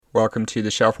Welcome to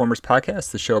the Shelfwarmers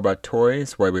Podcast, the show about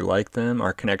toys, why we like them,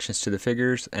 our connections to the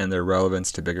figures, and their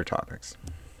relevance to bigger topics.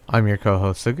 I'm your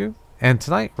co-host Sugu, and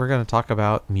tonight we're going to talk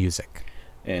about music.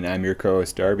 And I'm your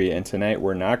co-host Darby, and tonight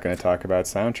we're not going to talk about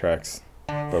soundtracks,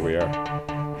 but we are.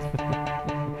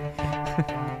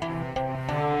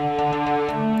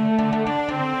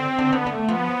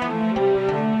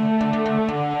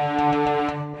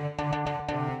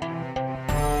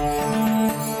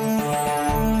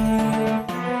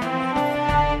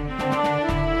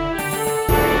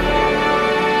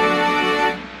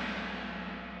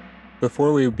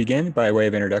 Before we begin, by way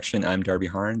of introduction, I'm Darby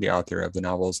Harn, the author of the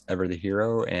novels Ever the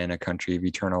Hero and A Country of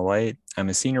Eternal Light. I'm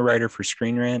a senior writer for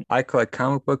Screen Rant. I collect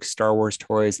comic books, Star Wars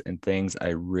toys, and things I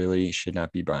really should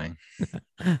not be buying.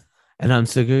 And I'm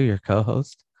Sugu, your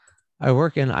co-host. I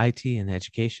work in IT and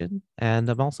education, and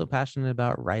I'm also passionate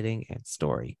about writing and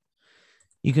story.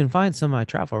 You can find some of my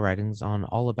travel writings on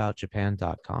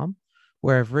allaboutjapan.com,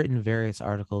 where I've written various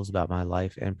articles about my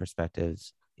life and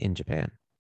perspectives in Japan.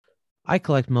 I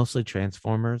collect mostly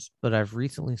Transformers, but I've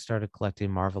recently started collecting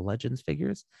Marvel Legends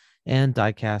figures and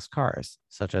die-cast cars,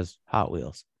 such as Hot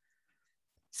Wheels.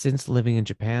 Since living in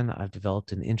Japan, I've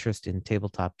developed an interest in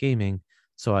tabletop gaming,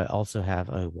 so I also have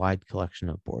a wide collection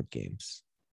of board games.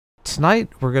 Tonight,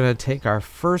 we're going to take our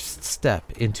first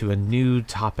step into a new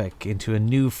topic, into a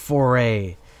new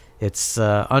foray. It's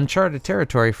uncharted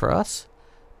territory for us,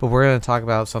 but we're going to talk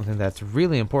about something that's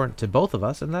really important to both of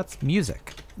us, and that's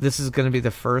music. This is going to be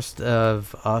the first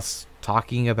of us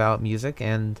talking about music,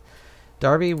 and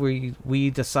Darby, we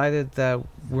decided that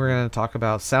we're going to talk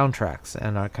about soundtracks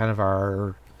and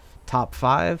our top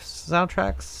 5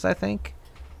 soundtracks, I think,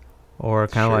 or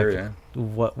kind of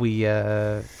what we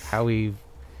how we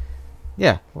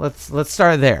let's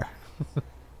start there.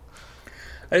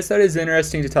 I just thought it was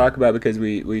interesting to talk about because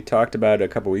we talked about it a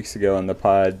couple weeks ago on the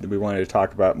pod. We wanted to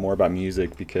talk about more about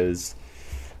music because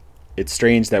it's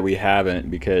strange that we haven't,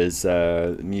 because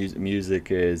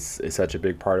music is such a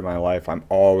big part of my life. I'm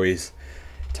always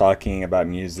talking about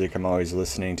music. I'm always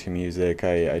listening to music.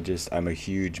 I'm a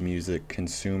huge music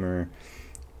consumer,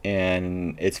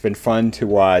 and it's been fun to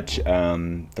watch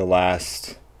the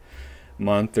last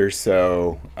month or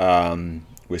so.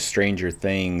 With Stranger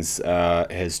Things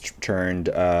has turned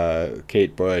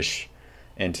Kate Bush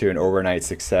into an overnight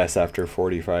success after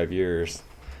 45 years.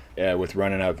 With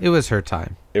Running Up. It was her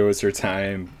time. It was her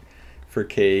time for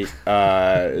Kate.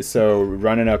 So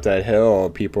Running Up That Hill,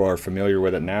 people are familiar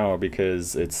with it now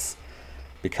because it's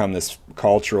become this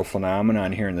cultural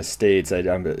phenomenon here in the States. I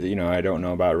don't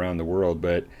know about around the world,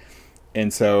 but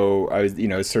and so I was,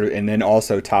 and then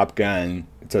also Top Gun.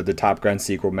 So the Top Gun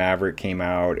sequel, Maverick, came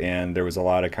out, and there was a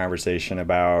lot of conversation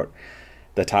about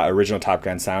the original Top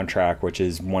Gun soundtrack, which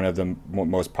is one of the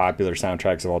most popular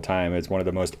soundtracks of all time. It's one of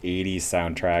the most 80s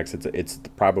soundtracks. It's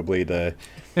probably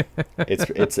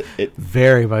it's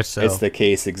very much so. It's the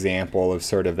case example of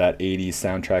sort of that 80s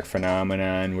soundtrack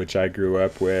phenomenon, which I grew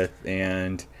up with,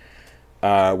 and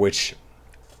which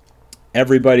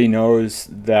everybody knows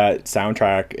that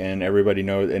soundtrack, and everybody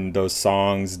knows in those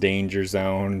songs, Danger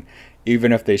Zone.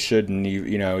 Even if they shouldn't,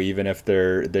 even if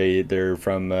they're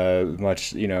from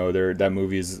much, that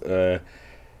movie's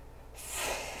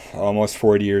almost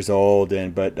 40 years old,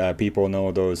 but people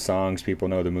know those songs, people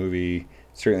know the movie,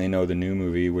 certainly know the new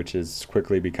movie, which is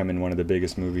quickly becoming one of the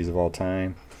biggest movies of all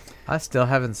time. I still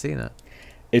haven't seen it.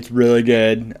 It's really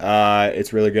good.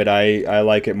 It's really good. I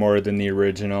like it more than the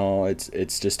original.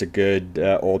 It's just a good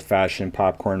old-fashioned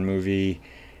popcorn movie.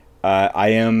 I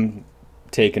am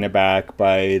taken aback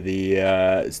by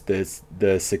the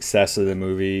success of the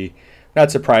movie. Not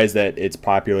surprised that it's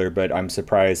popular, but I'm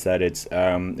surprised that it's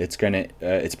gonna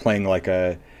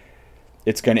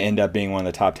end up being one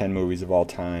of the top 10 movies of all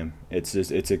time. It's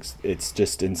just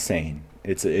insane.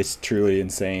 It's truly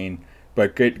insane.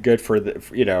 But good for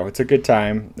it's a good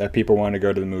time that people want to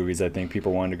go to the movies. I think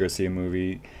people want to go see a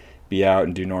movie, be out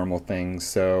and do normal things.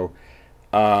 So,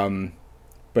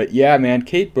 but yeah, man,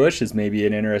 Kate Bush is maybe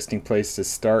an interesting place to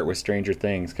start with Stranger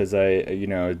Things, because I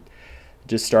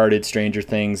just started Stranger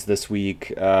Things this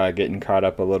week, getting caught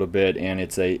up a little bit, and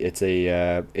it's an 80s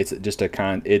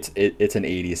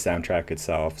soundtrack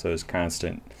itself, so it's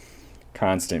constant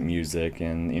music,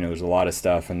 and there's a lot of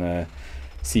stuff in the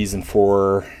season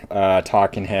 4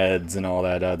 Talking Heads and all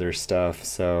that other stuff.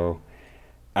 So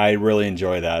I really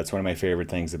enjoy that. It's one of my favorite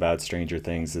things about Stranger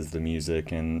Things is the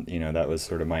music, and that was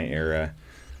sort of my era.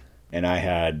 And I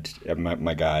had,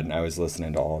 my God, I was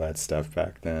listening to all that stuff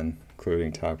back then,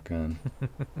 including Top Gun.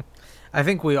 I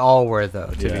think we all were,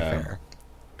 though, to be fair.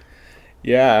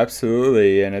 Yeah,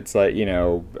 absolutely. And it's like,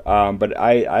 but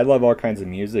I love all kinds of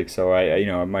music.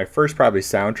 So my first probably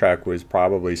soundtrack was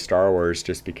probably Star Wars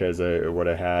just because it would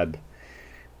have had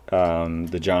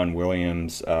the John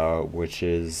Williams, which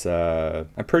is, the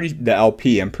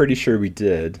LP, I'm pretty sure we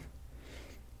did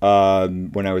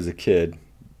when I was a kid.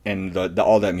 And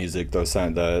all that music, the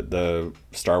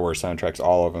Star Wars soundtracks,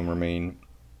 all of them remain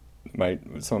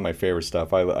some of my favorite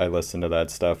stuff. I listen to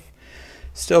that stuff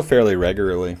still fairly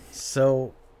regularly.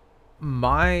 So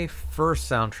my first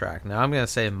soundtrack. Now I'm gonna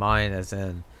say mine, as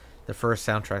in the first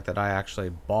soundtrack that I actually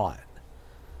bought,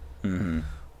 Mm-hmm.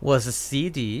 was a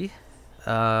CD,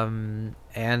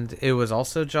 and it was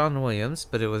also John Williams,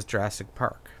 but it was Jurassic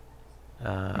Park.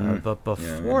 But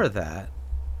Yeah, before that,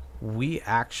 we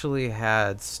actually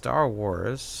had Star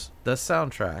Wars, the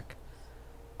soundtrack,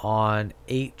 on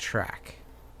 8 track.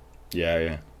 yeah,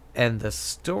 yeah. And the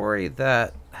story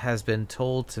that has been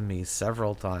told to me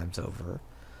several times over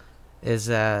is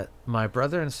that my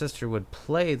brother and sister would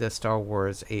play the Star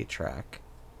Wars 8 track,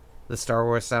 the Star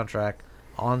Wars soundtrack,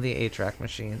 on the 8 track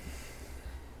machine.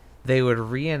 They would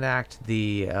reenact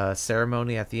the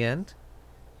ceremony at the end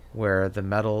where the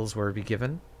medals were be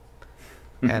given.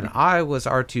 And I was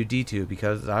R2D2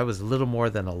 because I was little more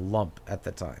than a lump at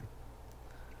the time.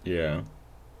 Yeah.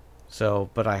 So,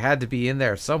 but I had to be in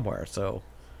there somewhere, so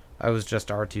I was just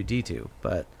R2D2.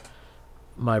 But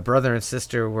my brother and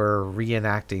sister were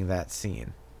reenacting that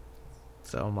scene.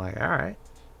 So I'm like, all right.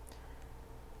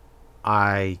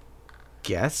 I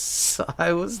guess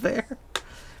I was there.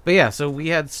 But yeah, so we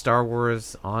had Star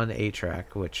Wars on 8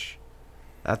 track, which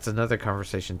that's another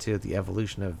conversation too, the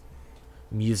evolution of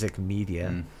music media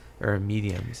Mm. or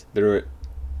mediums. There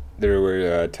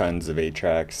were tons of 8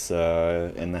 tracks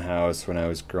in the house when I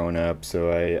was growing up,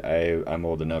 so I'm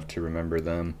old enough to remember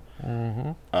them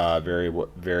Mm-hmm.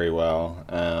 very well.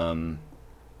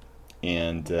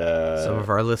 And Some of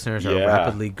our listeners are yeah,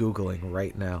 rapidly Googling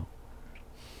right now.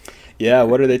 yeah.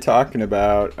 What are they talking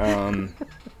about?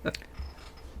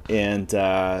 And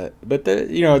but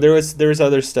there was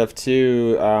other stuff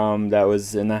too that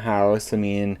was in the house. I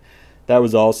mean, that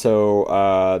was also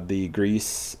the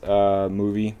Grease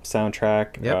movie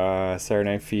soundtrack, Yep. Saturday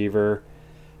Night Fever.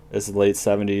 This is late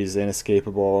 '70s,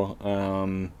 Inescapable.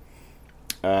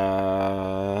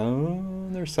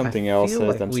 There's I something else feel that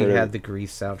like I'm we sort had of. the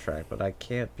Grease soundtrack, but I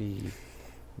can't be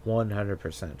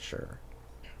 100% sure.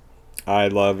 I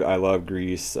love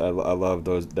Grease. I love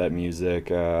that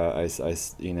music. I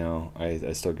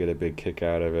still get a big kick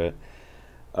out of it.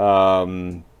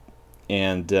 Um,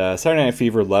 and Saturday Night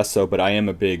Fever less so, but I am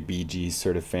a big Bee Gees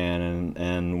sort of fan,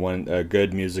 and one a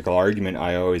good musical argument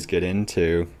I always get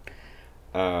into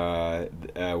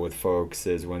with folks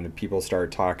is when the people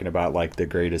start talking about like the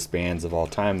greatest bands of all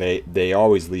time, they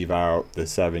always leave out the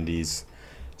 '70s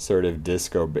sort of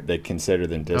disco, but they consider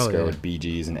them Oh disco yeah. with Bee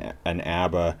Gees and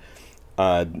ABBA.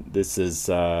 This is,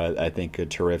 I think, a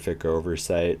terrific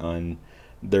oversight on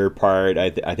their part. I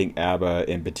think ABBA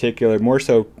in particular, more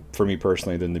so for me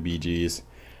personally than the Bee Gees.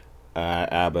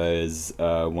 ABBA is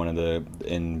one of the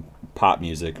in pop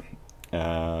music.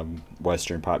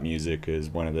 Western pop music is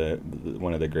one of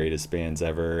the greatest bands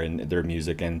ever, and their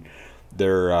music and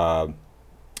their uh,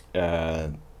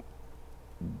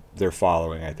 their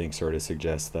following, I think, sort of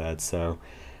suggests that. So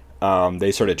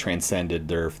they sort of transcended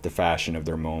the fashion of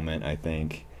their moment, I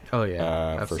think. Oh yeah.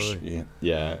 Absolutely. Yeah,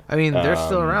 yeah. I mean, they're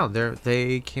still around.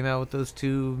 They came out with those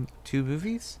two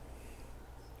movies.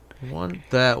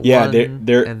 Yeah, they're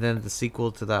And then the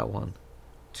sequel to that one.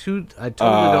 Two. I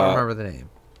totally don't uh, remember the name.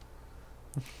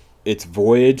 it's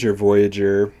Voyage or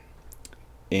Voyager,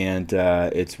 and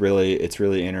it's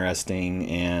really interesting,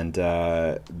 and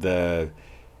they're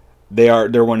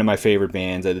one of my favorite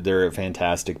bands. They're a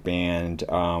fantastic band.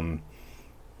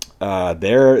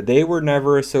 They were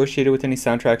never associated with any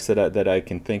soundtracks that I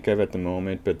can think of at the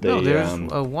moment, but No, they there's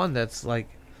one that's like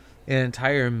an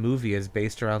entire movie is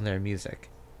based around their music.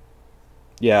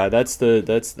 yeah, that's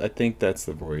I think that's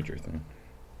the Voyager thing.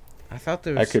 I thought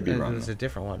I could be there wrong was though. a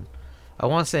different one. I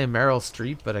want to say Meryl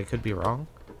Streep, but I could be wrong.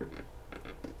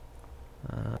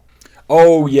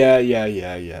 Oh yeah, yeah,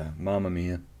 yeah, yeah. Mamma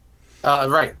Mia.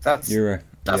 Right. That's You're right.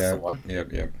 that's the Yeah. one.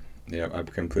 Yep. Yep. Yep.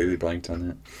 I've completely blanked on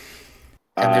that.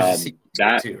 And there's a sequel to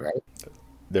it That too, right?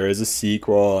 there is a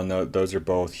sequel, and those are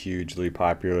both hugely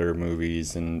popular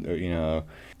movies, and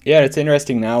yeah, it's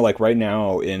interesting now. Like right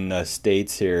now in the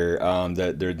states here,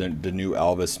 the new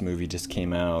Elvis movie just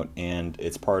came out, and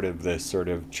it's part of this sort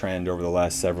of trend over the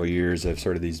last several years of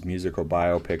sort of these musical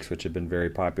biopics, which have been very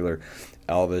popular.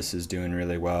 Elvis is doing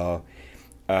really well.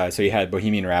 So you had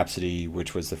Bohemian Rhapsody,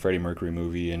 which was the Freddie Mercury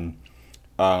movie, and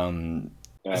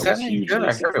Is was that any good? hugely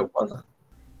I heard it wasn't.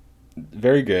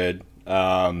 very good.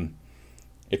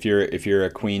 If you're a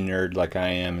Queen nerd like I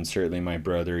am, and certainly my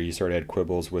brother, you sort of had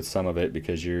quibbles with some of it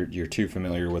because you're too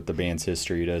familiar with the band's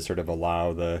history to sort of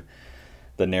allow the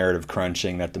narrative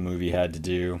crunching that the movie had to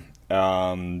do.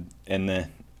 And the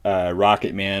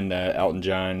Rocket Man, the Elton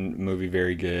John movie,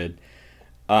 very good.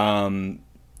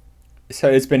 So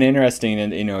it's been interesting,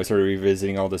 and sort of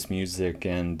revisiting all this music,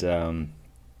 and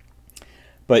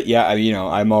but yeah,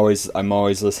 I'm always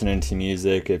listening to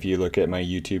music. If you look at my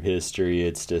YouTube history,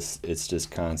 it's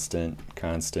just constant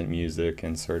music,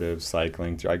 and sort of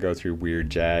cycling through. I go through weird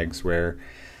jags where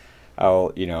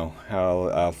I'll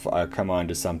come on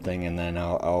to something, and then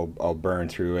I'll burn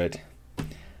through it,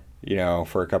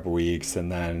 for a couple weeks,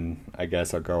 and then I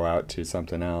guess I'll go out to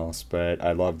something else. But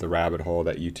I love the rabbit hole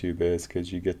that YouTube is,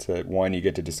 because you get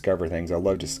to discover things. I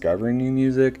love discovering new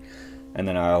music, and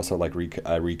then I also like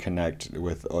reconnect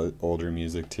with older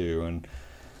music too,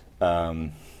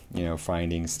 and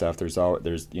finding stuff. There's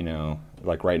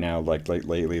like right now, like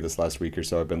lately this last week or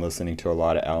so, I've been listening to a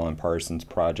lot of Alan Parsons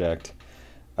Project,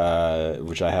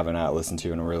 which I haven't not listened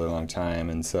to in a really long time,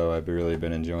 and so I've really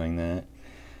been enjoying that.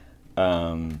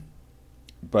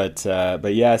 But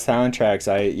yeah, soundtracks.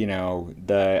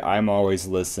 I'm always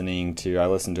listening to. I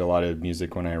listen to a lot of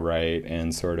music when I write,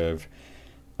 and sort of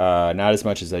not as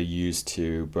much as I used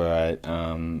to, but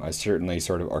I certainly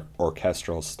sort of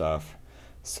orchestral stuff.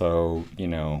 So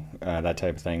that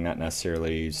type of thing. Not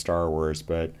necessarily Star Wars,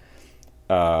 but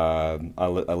I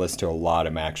listen to a lot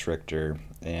of Max Richter,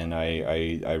 and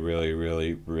I really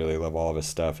really really love all of his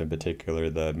stuff. In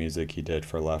particular, the music he did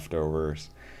for Leftovers.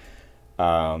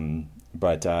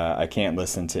 But I can't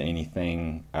listen to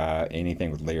anything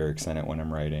with lyrics in it when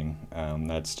I'm writing.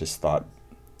 That's just thought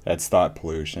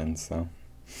pollution. So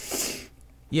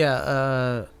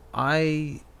yeah,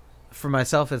 for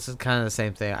myself, it's kind of the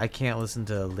same thing. I can't listen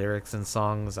to lyrics in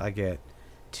songs. I get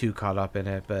too caught up in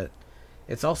it. But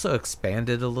it's also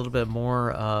expanded a little bit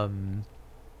more. I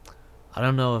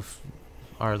don't know if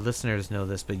our listeners know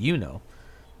this, but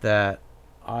that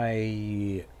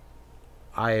I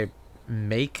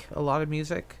make a lot of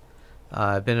music.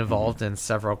 I've been involved in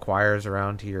several choirs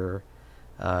around here.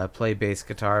 Play bass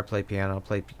guitar, play piano,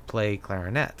 play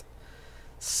clarinet.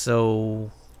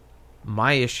 So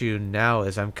my issue now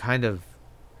is I kind of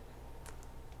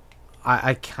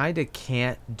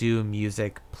can't do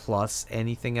music plus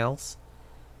anything else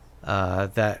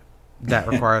that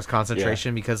requires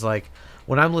concentration. Yeah. Because like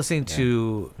when I'm listening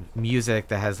to music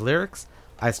that has lyrics,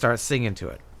 I start singing to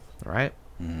it, right?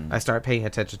 I start paying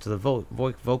attention to the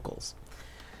vocals.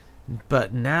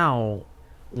 But now,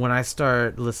 when I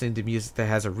start listening to music that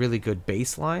has a really good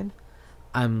bass line,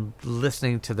 I'm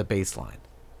listening to the bass line.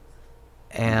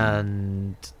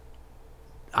 And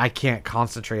I can't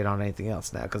concentrate on anything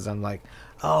else now, because I'm like,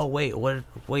 oh, wait,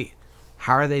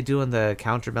 how are they doing the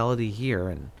counter melody here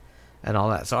and all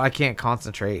that? So I can't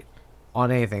concentrate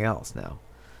on anything else now.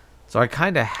 So I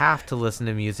kind of have to listen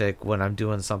to music when I'm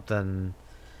doing something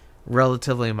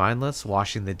relatively mindless,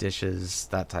 washing the dishes,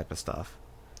 that type of stuff.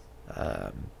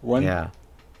 One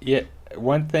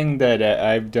thing that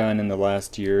I've done in the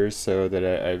last year or so that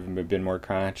I've been more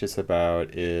conscious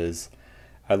about is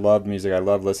I love music. I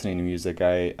love listening to music.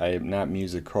 I am not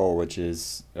musical, which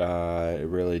is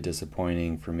really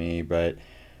disappointing for me, but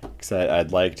because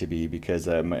I'd like to be, because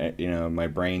my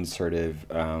brain sort of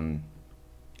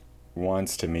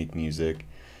wants to make music,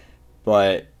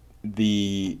 but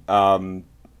the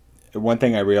one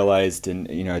thing I realized, and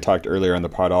I talked earlier on the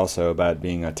pod also about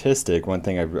being autistic. One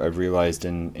thing I've realized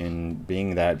in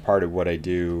being that part of what I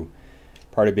do,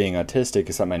 part of being autistic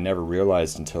is something I never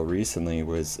realized until recently. It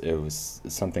was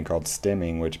something called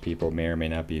stimming, which people may or may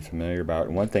not be familiar about.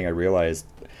 And one thing I realized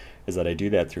is that I do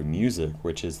that through music,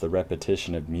 which is the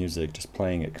repetition of music, just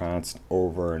playing it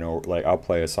over and over. Like I'll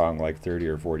play a song like 30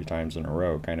 or 40 times in a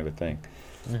row, kind of a thing.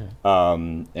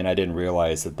 Mm-hmm. And I didn't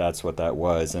realize that that's what that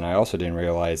was. And I also didn't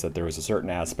realize that there was a certain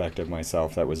aspect of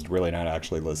myself that was really not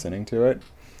actually listening to it,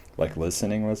 like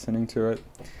listening to it.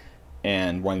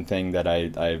 And one thing that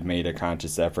I've made a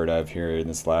conscious effort of here in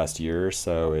this last year or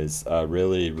so is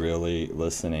really, really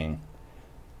listening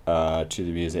to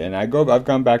the music. And I've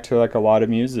gone back to like a lot of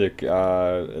music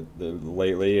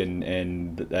lately,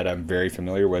 and that I'm very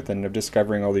familiar with, and I'm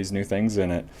discovering all these new things in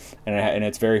it. And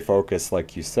it's very focused,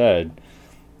 like you said.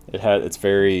 It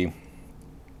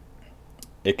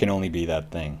can only be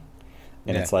that thing,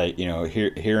 and it's like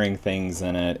hearing things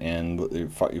in it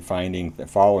and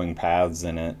following paths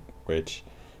in it, which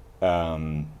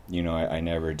I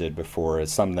never did before.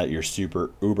 It's something that you're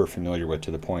super uber familiar with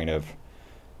to the point of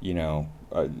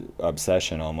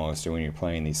obsession almost. And when you're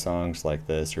playing these songs like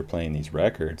this, you're playing these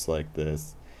records like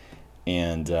this,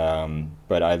 And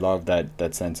but I love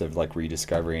that sense of like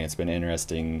rediscovery. And it's been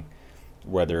interesting,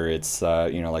 whether it's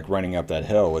like Running Up That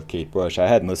Hill with Kate Bush. I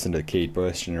hadn't listened to Kate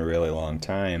Bush in a really long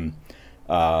time,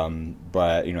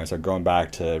 but so going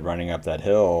back to Running Up That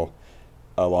Hill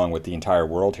along with the entire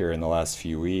world here in the last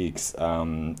few weeks,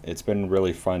 it's been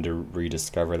really fun to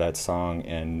rediscover that song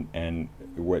and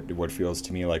what feels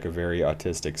to me like a very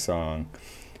autistic song.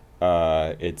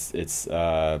 It's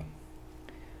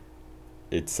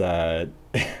it's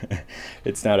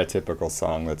not a typical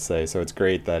song, let's say. So it's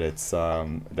great that it's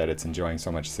enjoying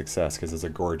so much success, because it's a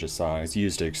gorgeous song. It's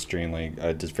used to extremely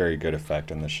just very good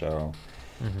effect in the show.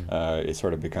 It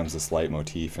sort of becomes this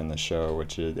leitmotif in the show,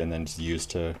 and then it's used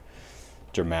to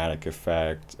dramatic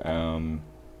effect.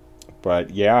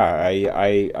 But yeah,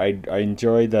 I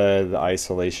enjoy the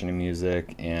isolation of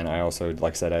music, and I also,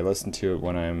 like I said, I listen to it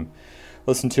when I'm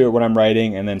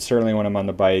writing, and then certainly when I'm on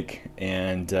the bike,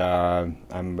 and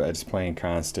I'm just playing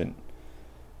constant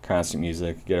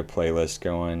music. Get a playlist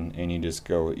going, and you just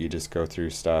go through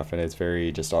stuff, and it's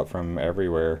very just all from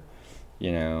everywhere.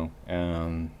 I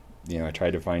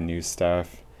try to find new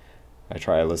stuff.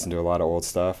 I listen to a lot of old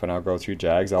stuff, and I'll go through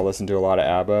Jags. I'll listen to a lot of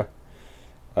ABBA.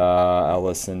 I'll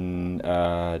listen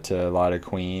to a lot of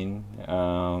Queen.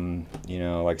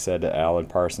 Like I said, the Alan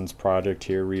Parsons Project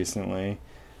here recently.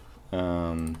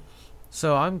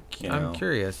 So I'm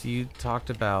curious. You talked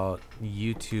about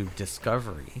YouTube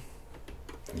discovery.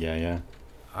 Yeah.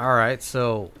 All right.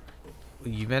 So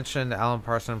you mentioned Alan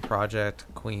Parsons Project,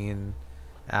 Queen,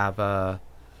 ABBA,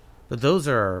 but those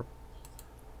are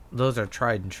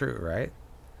tried and true, right?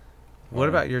 What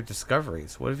about your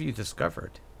discoveries? What have you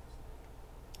discovered?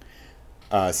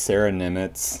 Sarah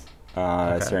Nimitz.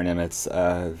 Okay. Sarah Nimitz,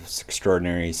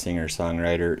 extraordinary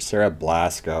singer-songwriter. Sarah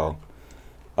Blasco,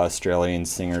 Australian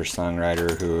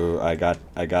singer-songwriter who I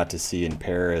got to see in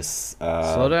Paris.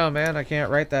 Slow down, man. I can't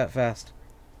write that fast.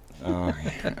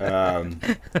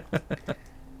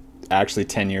 Actually,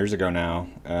 10 years ago now,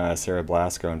 Sarah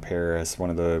Blasco in Paris, one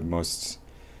of the most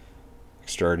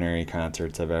extraordinary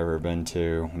concerts I've ever been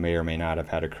to. May or may not have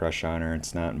had a crush on her.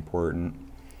 It's not important.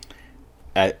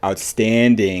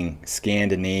 Outstanding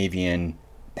Scandinavian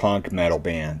punk metal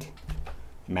band,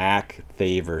 Mac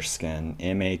Thaverskan,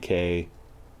 MAKTHAVERSKAN,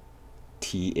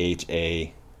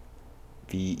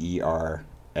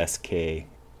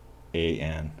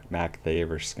 Mac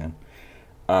Thaverskan.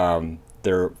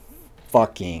 They're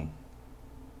fucking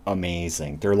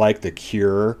amazing. They're like The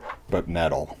Cure, but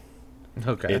metal.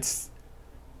 Okay.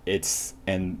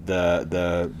 And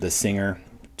the singer,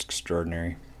 it's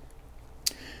extraordinary.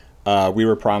 We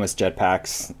Were Promised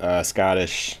Jetpacks,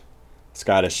 Scottish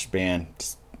band,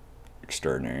 just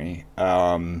extraordinary.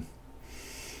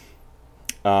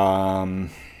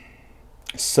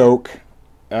 Soak,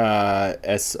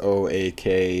 SOAK,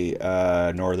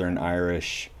 Northern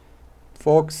Irish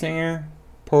folk singer,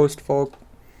 post folk,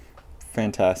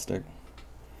 fantastic.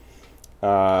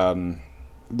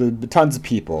 The tons of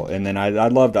people, and then I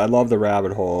love the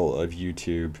rabbit hole of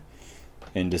YouTube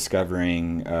and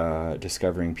discovering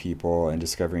people and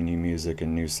discovering new music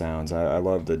and new sounds. I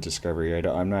love the discovery.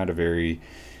 I'm not a very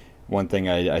one thing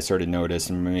I sort of noticed,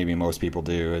 and maybe most people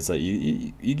do, is that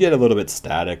you get a little bit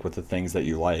static with the things that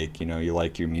you like. You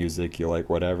like your music, you like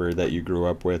whatever that you grew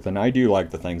up with, and I do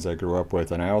like the things I grew up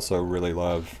with, and I also really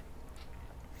love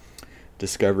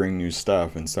discovering new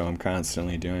stuff, and so I'm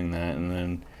constantly doing that. And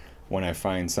then when I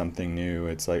find something new,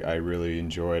 it's like I really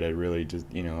enjoy it. I really just,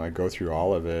 I go through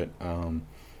all of it,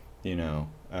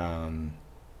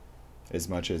 as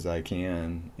much as I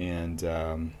can.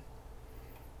 And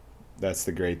that's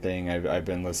the great thing. I've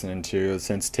been listening to,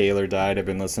 since Taylor died, I've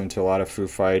been listening to a lot of Foo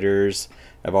Fighters.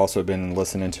 I've also been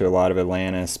listening to a lot of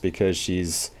Atlantis,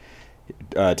 because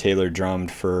Taylor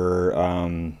drummed for,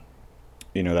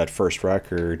 that first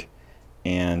record.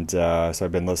 And so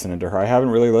I've been listening to her. I haven't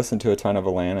really listened to a ton of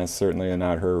Atlantis, certainly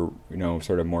not her,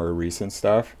 sort of more recent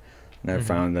stuff. And I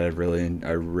found that I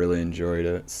really enjoyed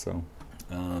it. So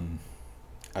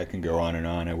I can go on and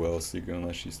on. I will, Sugu,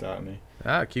 unless you stop me.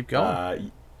 Keep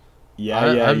going.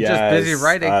 I'm just busy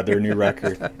writing. Their new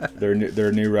record,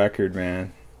 their new record,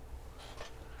 man.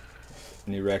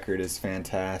 New record is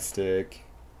fantastic.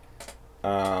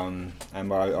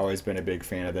 I've always been a big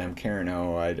fan of them. Karen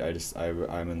O,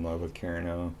 I'm in love with Karen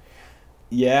O.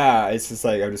 Yeah, it's just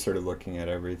like I'm just sort of looking at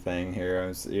everything here.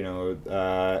 I've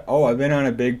been on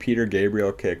a big Peter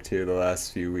Gabriel kick too the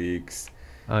last few weeks.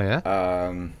 Oh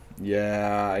yeah.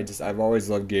 Yeah, I've always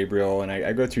loved Gabriel, and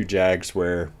I go through Jags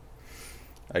where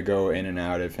I go in and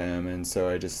out of him, and so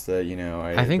I just I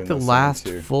think the last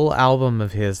full album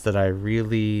of his that I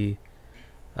really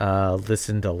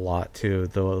listened a lot to.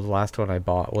 The last one I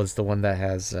bought was the one that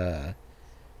has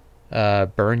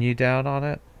Burn You Down on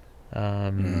it.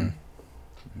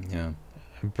 Yeah.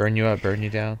 Burn You Up, Burn You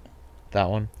Down. That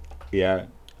one. Yeah.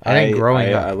 I think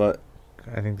Growing Up.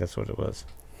 I think that's what it was.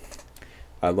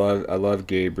 I love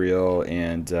Gabriel,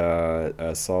 and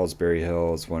Salisbury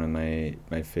Hill is one of my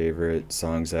favorite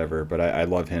songs ever. But I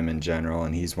love him in general,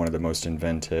 and he's one of the most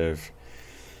inventive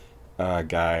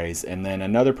guys. And then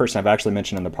another person I've actually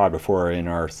mentioned on the pod before in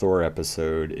our Thor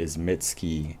episode is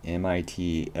Mitski,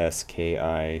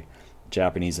 Mitski,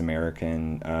 Japanese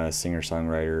American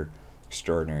singer-songwriter,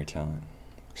 extraordinary talent.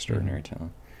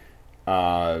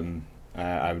 I'm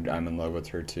in love with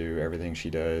her too. Everything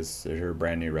she does, her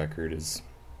brand new record is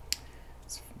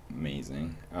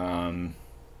amazing. And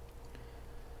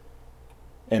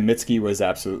Mitski was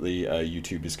absolutely a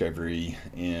YouTube discovery,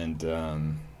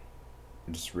 and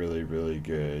just really, really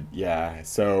good. Yeah.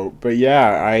 So, but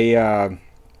yeah,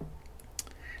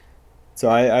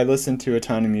 I listen to a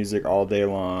ton of music all day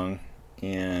long,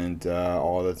 and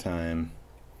all the time,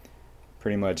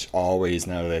 pretty much always.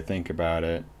 Now that I think about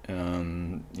it,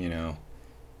 and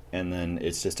then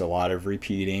it's just a lot of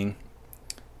repeating,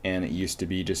 and it used to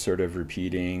be just sort of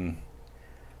repeating,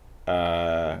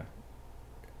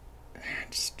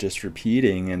 just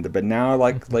repeating, but now,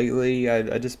 like, lately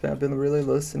I've been really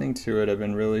listening to it. I've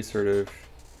been really sort of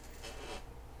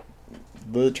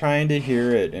trying to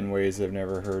hear it in ways I've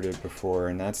never heard it before,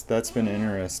 and that's been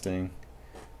interesting.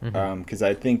 Because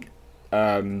I think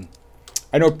I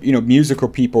know, musical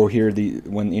people hear they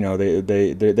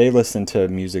listen to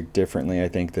music differently, I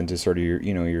think, than to sort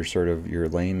of your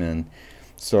layman.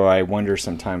 So I wonder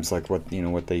sometimes, like, what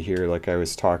they hear. Like, I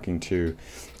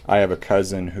have a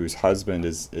cousin whose husband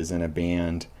is in a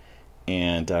band,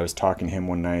 and I was talking to him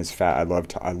one night.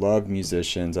 I love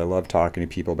musicians. I love talking to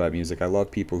people about music. I love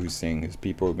people who sing.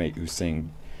 People who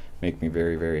sing make me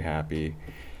very, very happy.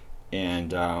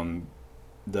 And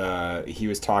he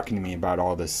was talking to me about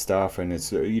all this stuff, and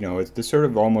it's it's sort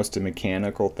of almost a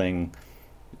mechanical thing,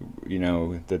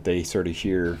 that they sort of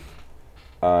hear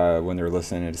when they're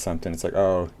listening to something. It's like,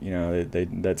 oh, they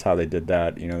that's how they did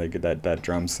that. They get that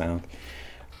drum sound.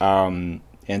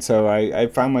 And so I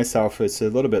found myself, it's a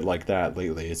little bit like that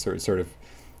lately. It's sort of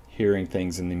hearing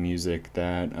things in the music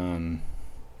that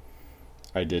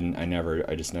I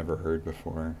just never heard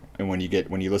before. And when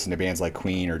you listen to bands like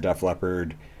Queen or Def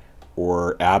Leppard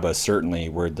or ABBA, certainly,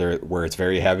 where it's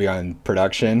very heavy on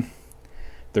production,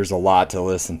 there's a lot to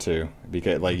listen to.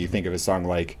 Because, like, you think of a song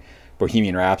like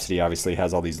Bohemian Rhapsody, obviously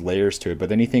has all these layers to it, but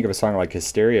then you think of a song like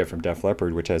Hysteria from Def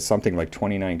Leppard, which has something like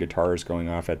 29 guitars going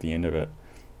off at the end of it.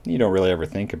 You don't really ever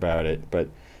think about it, but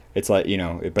it's like,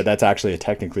 but that's actually a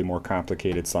technically more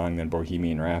complicated song than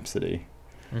Bohemian Rhapsody.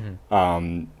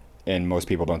 And most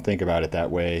people don't think about it that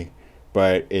way,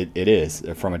 but it is.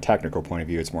 From a technical point of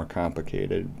view, it's more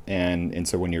complicated. And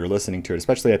so when you're listening to it,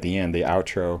 especially at the end, the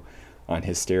outro on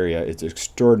Hysteria, it's an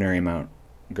extraordinary amount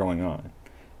going on.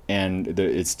 And and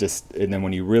then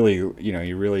when you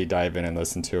really dive in and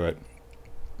listen to it,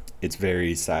 it's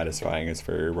very satisfying. It's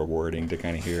very rewarding to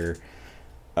kind of hear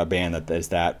a band that is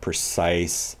that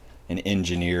precise and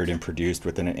engineered and produced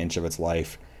within an inch of its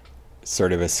life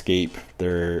sort of escape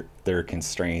their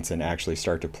constraints and actually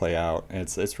start to play out. And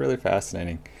it's really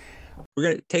fascinating. We're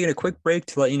going to take a quick break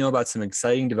to let you know about some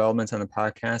exciting developments on the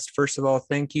podcast. First of all,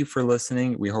 thank you for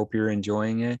listening. We hope you're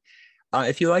enjoying it.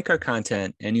 If you like our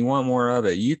content and you want more of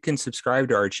it, you can subscribe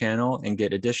to our channel and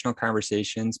get additional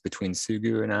conversations between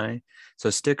Sugu and I. So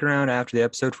stick around after the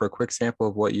episode for a quick sample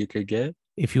of what you could get.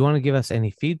 If you want to give us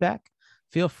any feedback,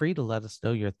 feel free to let us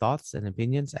know your thoughts and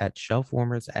opinions at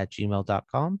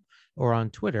shelfwarmers@gmail.com or on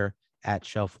Twitter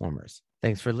 @shelfwarmers.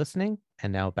 Thanks for listening,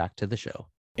 and now back to the show.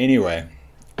 Anyway,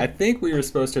 I think we were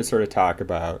supposed to sort of talk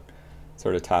about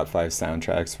sort of top 5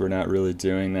 soundtracks. We're not really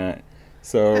doing that.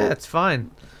 So yeah, it's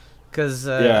fine. Because,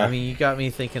 I mean, you got me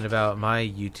thinking about my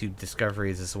YouTube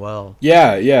discoveries as well.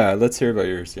 Yeah. Let's hear about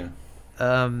yours, yeah.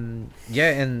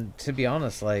 And to be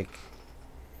honest, like,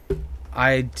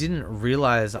 I didn't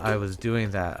realize I was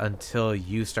doing that until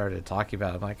you started talking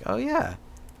about it. I'm like, oh, yeah,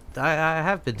 I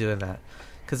have been doing that.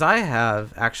 Because I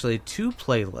have actually 2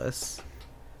 playlists.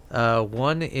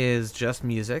 One is just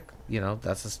music.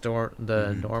 That's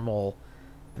the normal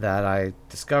that I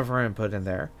discover and put in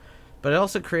there. But I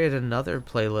also created another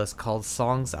playlist called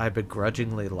Songs I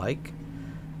Begrudgingly Like.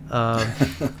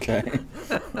 Okay.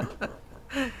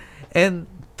 And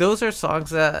those are songs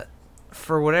that,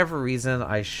 for whatever reason,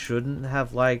 I shouldn't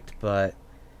have liked, but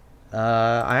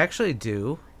I actually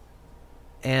do.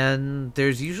 And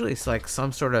there's usually like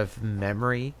some sort of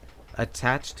memory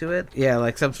attached to it. Yeah,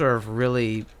 like some sort of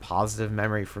really positive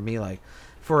memory for me. Like,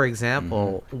 for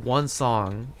example, one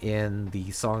song in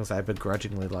the songs I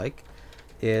begrudgingly like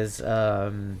is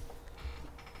the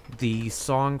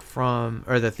song from,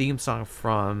 or the theme song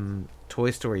from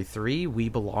Toy Story 3, We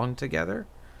Belong Together.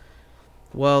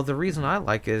 Well, the reason I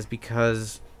like it is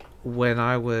because when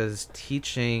I was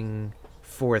teaching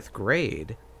 4th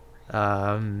grade,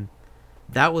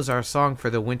 that was our song for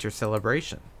the winter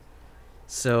celebration.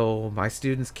 So my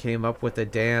students came up with a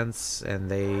dance, and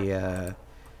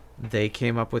they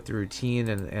came up with the routine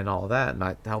and all that, and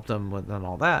I helped them with and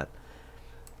all that.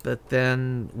 But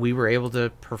then we were able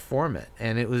to perform it,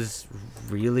 and it was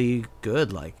really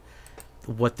good. Like,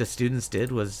 what the students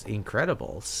did was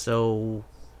incredible. So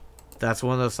that's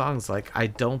one of those songs, like, I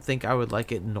don't think I would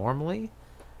like it normally,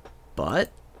 but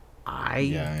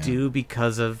I do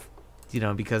because of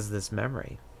this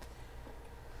memory.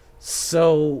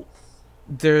 So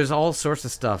there's all sorts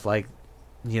of stuff, like,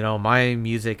 my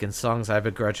music and songs I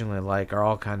begrudgingly like are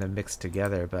all kind of mixed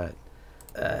together. But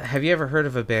have you ever heard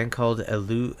of a band called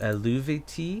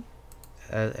Eluveitie?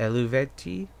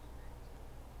 Eluveitie?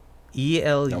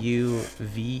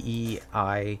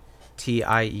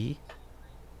 Eluveitie?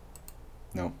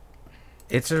 No.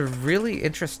 It's a really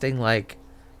interesting, like,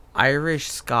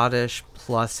 Irish, Scottish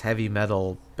plus heavy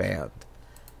metal band.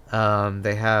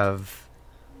 They have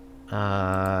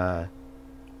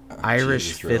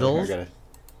Irish fiddles. Really?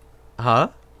 Huh?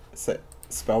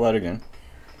 Spell that again.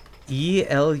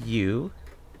 Eluveitie.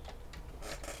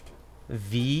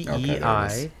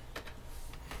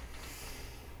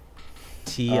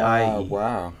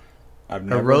 Wow. I've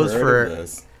never heard of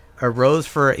this. A Rose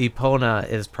for Epona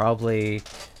is probably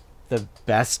the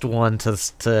best one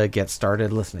to get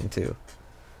started listening to.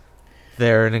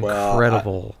 They're an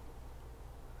incredible...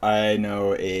 I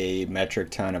know a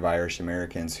metric ton of Irish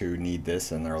Americans who need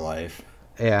this in their life.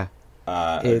 Yeah.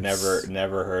 I've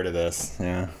never heard of this.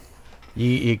 Yeah.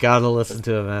 You gotta listen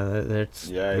to it, man. It's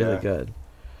really good.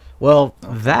 Well,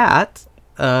 that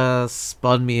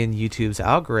spun me in YouTube's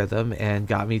algorithm and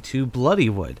got me to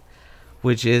Bloodywood,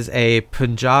 which is a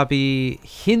Punjabi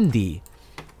Hindi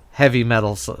heavy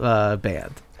metal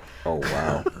band. Oh,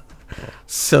 wow.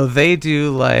 So they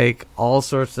do, like, all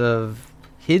sorts of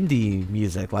Hindi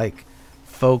music, like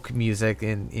folk music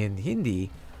in Hindi,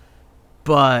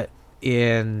 but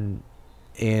in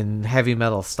heavy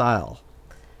metal style.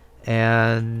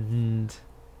 And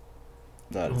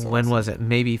when was it?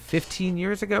 Maybe 15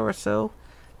 years ago or so,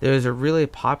 there was a really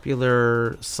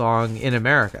popular song in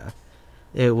America.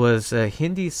 It was a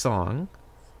Hindi song.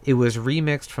 It was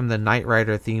remixed from the Knight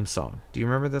Rider theme song. Do you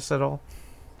remember this at all?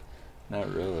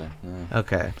 Not really. No.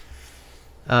 Okay.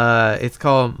 It's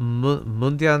called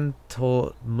Mundian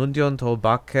to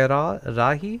Bakera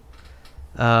Rahi.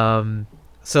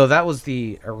 So that was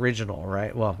the original,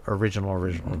 right? Well, original.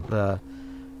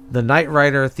 The Knight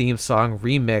Rider theme song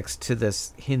remixed to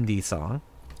this Hindi song.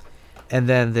 And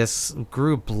then this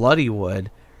group, Bloodywood,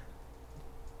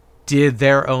 did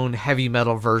their own heavy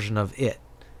metal version of it.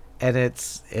 And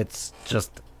it's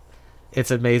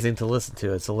amazing to listen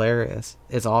to. It's hilarious.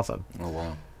 It's awesome. Oh,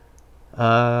 wow.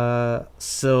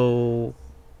 So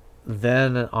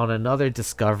then on another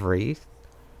discovery,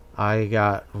 I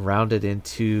got rounded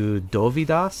into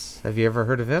Dovydas. Have you ever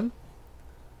heard of him?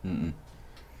 Mm-mm.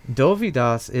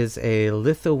 Dovydas is a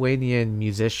Lithuanian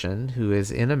musician who is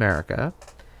in America.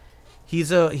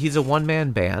 He's a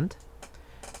one-man band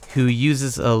who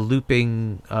uses a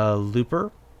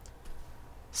looper.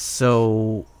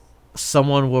 So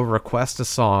someone will request a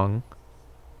song,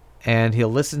 and he'll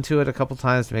listen to it a couple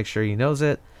times to make sure he knows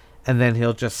it, and then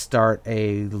he'll just start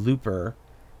a looper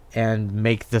and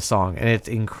make the song, and it's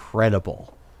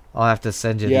incredible. I'll have to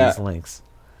send you these links.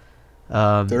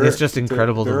 It's just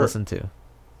incredible to listen to.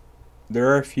 There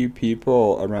are a few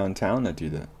people around town that do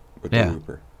that with the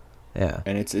looper. Yeah.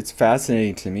 And it's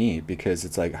fascinating to me because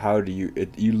it's like, how do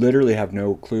you literally have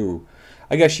no clue.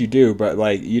 I guess you do, but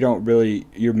like you don't really,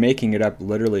 you're making it up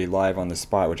literally live on the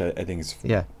spot, which I think is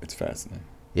it's fascinating.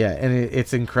 Yeah, and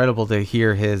it's incredible to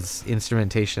hear his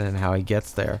instrumentation and how he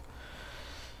gets there.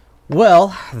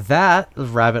 Well, that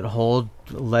rabbit hole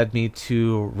led me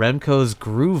to Remco's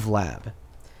Groove Lab.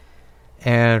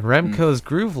 And Remco's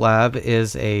Groove Lab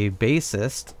is a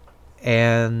bassist,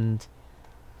 and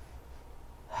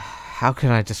how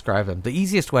can I describe him? The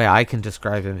easiest way I can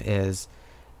describe him is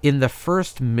in the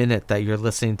first minute that you're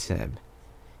listening to him.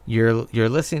 You're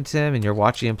listening to him and you're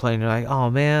watching him play and you're like, oh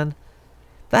man,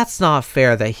 that's not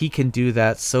fair that he can do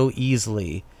that so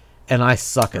easily and I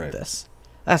suck at this.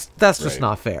 That's just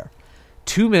not fair.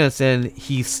 2 minutes in,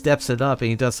 he steps it up and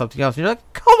he does something else and you're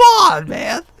like, come on,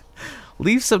 man.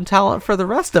 leave some talent for the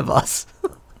rest of us.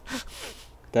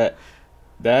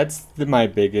 That's my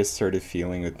biggest sort of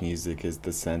feeling with music is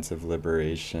the sense of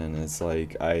liberation. It's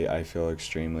like I feel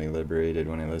extremely liberated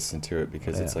when I listen to it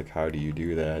because it's like, how do you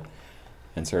do that?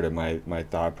 And sort of my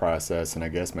thought process and I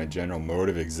guess my general mode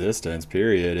of existence,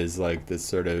 period, is like this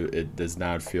sort of, it does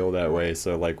not feel that way.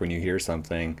 So like when you hear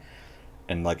something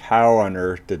and like, how on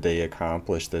earth did they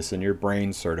accomplish this? And your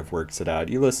brain sort of works it out.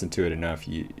 You listen to it enough,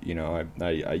 you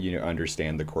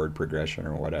understand the chord progression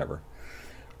or whatever.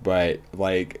 But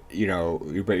like, but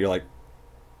you're like,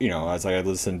 as I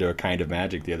listened to A Kind of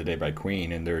Magic the other day by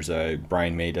Queen, and there's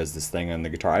Brian May does this thing on the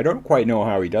guitar. I don't quite know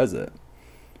how he does it.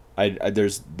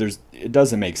 It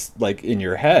doesn't make, like, in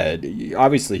your head,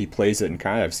 obviously he plays it in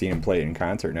concert. I've seen him play it in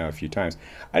concert now a few times.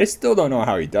 I just still don't know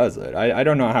how he does it. I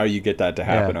don't know how you get that to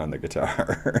happen on the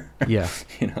guitar. Yeah.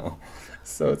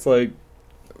 So it's like,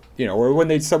 or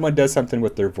when someone does something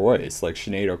with their voice, like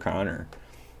Sinead O'Connor,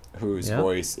 whose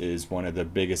voice is one of the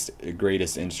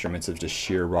greatest instruments of just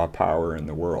sheer raw power in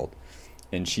the world.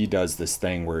 And she does this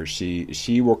thing where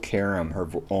she will carom her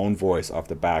own voice off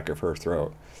the back of her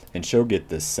throat, and she'll get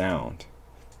this sound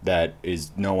that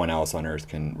is no one else on earth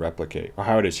can replicate. Well,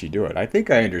 how does she do it? I think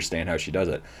I understand how she does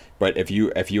it, but if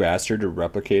you asked her to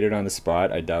replicate it on the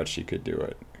spot, I doubt she could do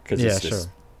it because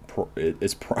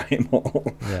it's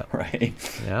primal, right?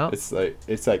 Yeah,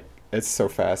 it's so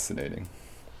fascinating.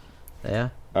 Yeah.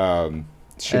 Talking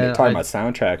about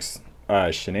soundtracks,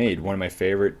 Sinead, one of my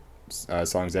favorite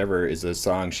songs ever is a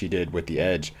song she did with The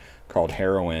Edge called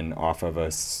Heroin off of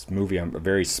a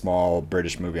very small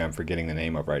British movie I'm forgetting the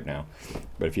name of right now.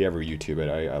 But if you ever YouTube it,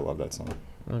 I love that song.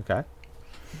 Okay.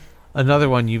 Another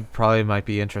one you probably might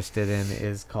be interested in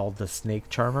is called The Snake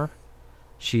Charmer.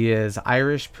 She is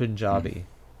Irish Punjabi.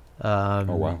 Oh,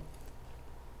 wow.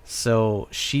 So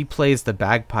she plays the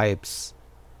bagpipes.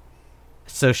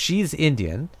 So she's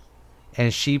Indian,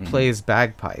 and she plays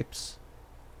bagpipes,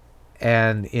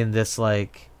 and in this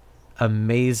like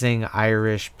amazing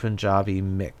Irish Punjabi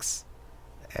mix.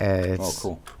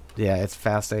 Cool. Yeah, it's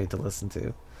fascinating to listen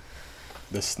to.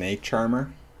 The Snake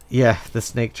Charmer? Yeah, The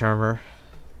Snake Charmer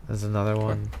is another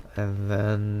one. And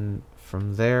then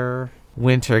from there,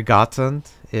 Winter Gotland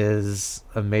is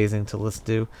amazing to listen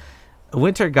to.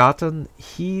 Winter Gotland,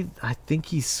 I think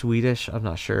he's Swedish, I'm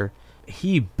not sure.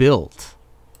 He built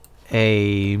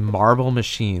a marble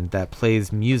machine that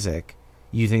plays music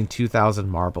using 2,000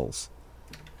 marbles,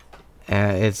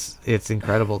 and it's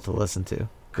incredible to listen to.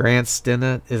 Grant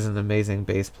Stinnett is an amazing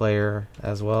bass player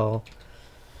as well.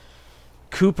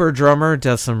 Cooper Drummer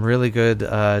does some really good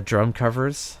drum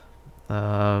covers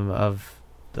of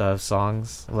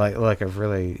songs, like of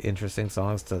really interesting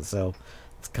songs. So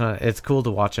it's cool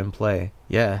to watch him play.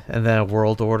 Yeah, and then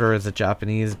World Order is a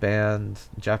Japanese dance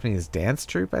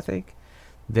troupe, I think.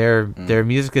 Their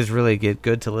music is really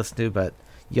good to listen to, but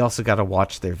you also got to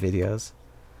watch their videos.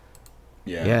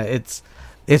 Yeah,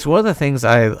 it's one of the things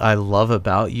I love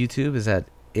about YouTube is that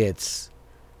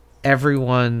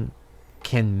everyone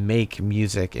can make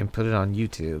music and put it on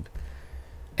YouTube,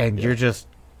 and you're just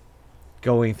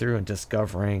going through and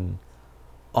discovering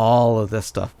all of this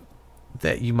stuff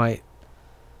that you might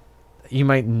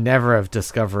never have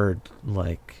discovered.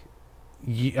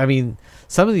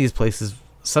 Some of these places,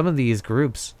 some of these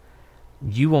groups,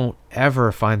 you won't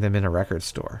ever find them in a record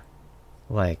store.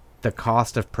 Like the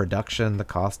cost of production, the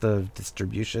cost of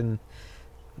distribution,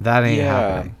 that ain't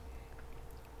happening.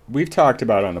 We've talked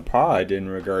about on the pod in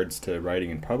regards to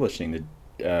writing and publishing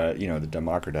the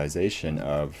democratization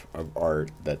of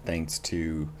art, that thanks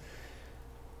to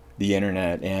the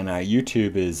internet and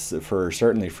YouTube is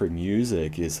certainly for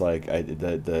music is like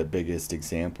the biggest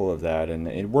example of that, and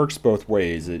it works both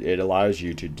ways. It allows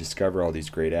you to discover all these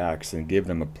great acts and give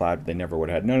them a platform they never would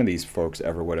have had. None of these folks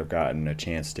ever would have gotten a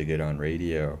chance to get on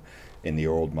radio in the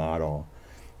old model.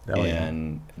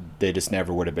 They just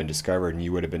never would have been discovered, and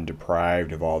you would have been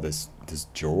deprived of all this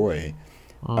joy.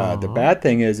 The bad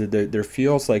thing is that there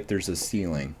feels like there's a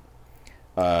ceiling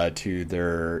to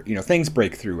their, things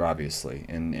break through, obviously,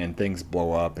 and things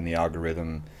blow up, and the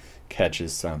algorithm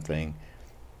catches something.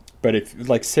 But if,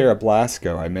 like Sarah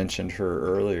Blasko, I mentioned her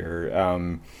earlier,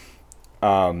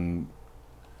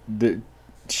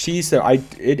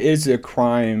 it is a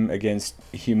crime against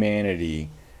humanity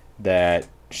that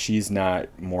she's not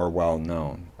more well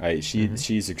known.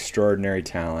 She's extraordinary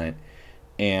talent,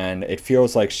 and it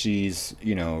feels like she's,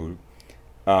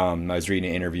 I was reading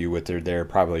an interview with her there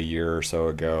probably a year or so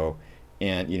ago,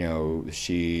 and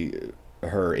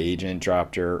her agent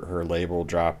dropped her label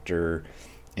dropped her,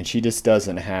 and she just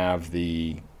doesn't have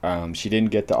she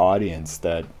didn't get the audience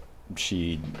that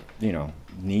she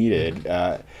needed,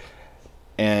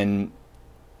 and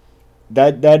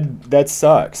that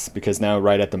sucks, because now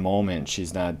right at the moment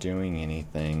she's not doing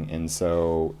anything, and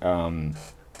so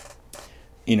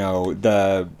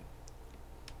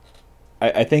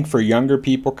I think for younger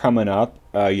people coming up,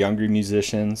 younger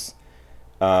musicians,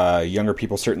 younger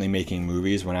people certainly making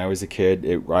movies. When I was a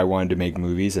kid, I wanted to make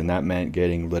movies, and that meant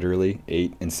getting literally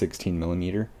 8 and 16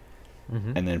 millimeter,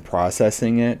 and then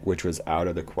processing it, which was out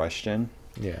of the question.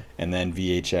 Yeah. And then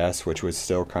VHS, which was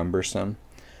still cumbersome.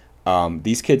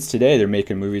 These kids today, they're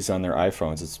making movies on their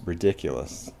iPhones. It's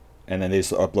ridiculous. And then they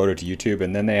just upload it to YouTube,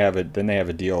 and then they have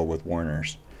a deal with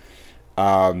Warner's.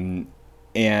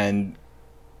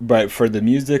 But for the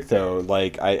music though,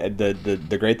 like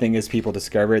the great thing is people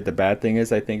discover it. The bad thing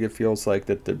is I think it feels like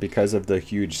that because of the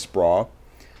huge sprawl,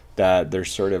 that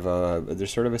there's sort of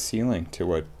a ceiling to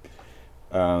what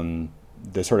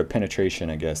the sort of penetration,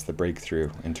 I guess, the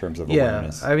breakthrough in terms of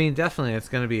awareness. Yeah, I mean, definitely it's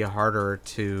going to be harder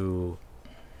to,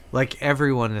 like,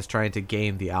 everyone is trying to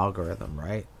game the algorithm,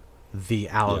 right? The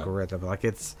algorithm, like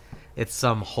it's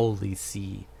some holy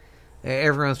see.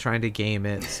 Everyone's trying to game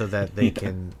it so that they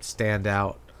can stand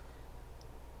out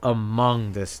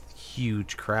among this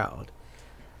huge crowd.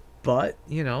 But,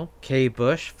 Kate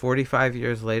Bush, 45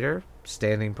 years later,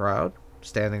 standing proud,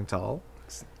 standing tall.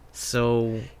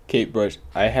 So Kate Bush,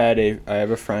 I have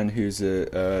a friend who's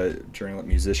a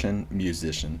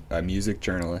music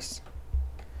journalist,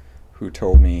 who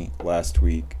told me last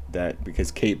week that because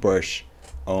Kate Bush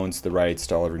owns the rights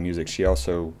to all of her music, she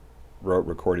also wrote,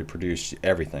 recorded, produced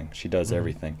everything. She does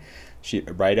everything. She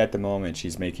right at the moment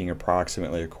she's making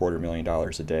approximately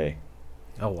 $250,000 a day.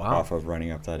 Oh wow! Off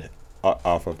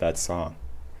of that song.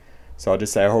 So I'll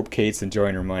just say I hope Kate's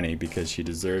enjoying her money, because she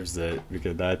deserves it,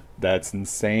 because that's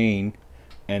insane,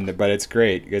 but it's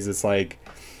great because it's like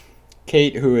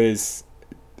Kate, who has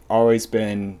always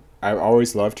been, I've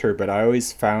always loved her, but I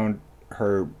always found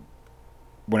her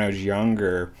when I was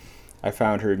younger. I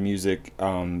found her music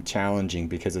challenging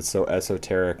because it's so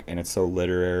esoteric and it's so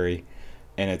literary.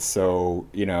 And it's so,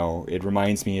 it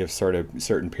reminds me of sort of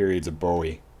certain periods of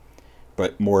Bowie,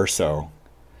 but more so.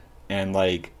 And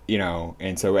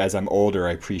and so as I'm older,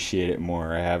 I appreciate it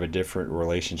more. I have a different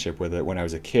relationship with it. When I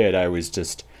was a kid, I was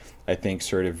just, I think,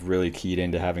 sort of really keyed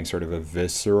into having sort of a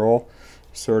visceral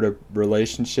sort of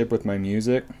relationship with my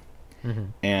music. Mm-hmm.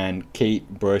 And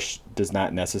Kate Bush does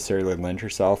not necessarily lend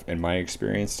herself, in my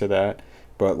experience, to that.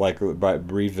 But by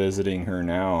revisiting her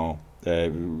now,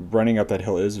 Running Up That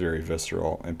Hill is very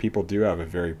visceral, and people do have a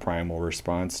very primal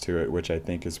response to it, which I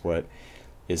think is what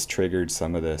has triggered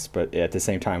some of this. But at the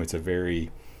same time, it's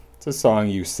a song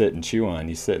you sit and chew on,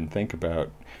 you sit and think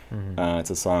about. Mm-hmm. It's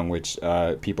a song which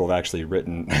people have actually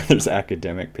written. There's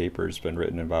academic papers been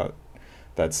written about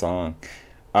that song.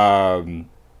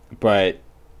 But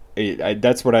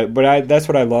that's what I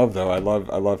love, though. I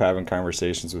love having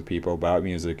conversations with people about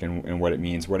music and what it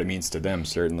means to them,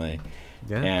 certainly.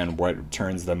 Yeah. And what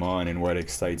turns them on and what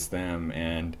excites them,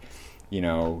 and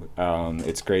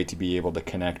it's great to be able to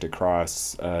connect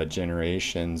across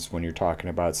generations when you're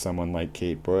talking about someone like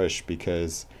Kate Bush,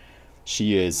 because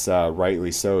she is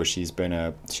rightly so. She's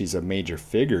a major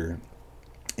figure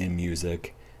in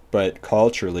music, but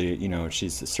culturally,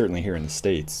 she's certainly here in the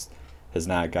States has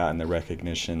not gotten the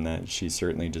recognition that she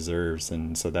certainly deserves,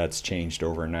 and so that's changed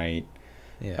overnight.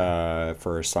 Yeah.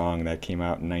 For a song that came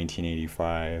out in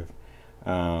 1985.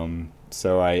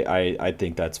 So I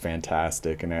think that's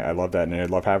fantastic, and I love that, and I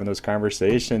love having those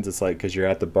conversations. It's like, because you're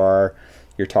at the bar,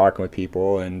 you're talking with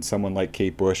people, and someone like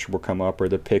Kate Bush will come up, or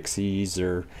the Pixies,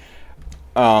 or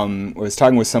I was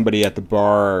talking with somebody at the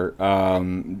bar a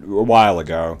while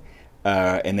ago,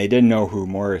 and they didn't know who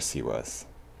Morrissey was,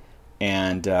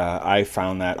 and I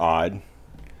found that odd.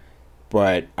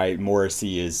 But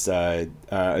Morrissey is so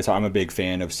I'm a big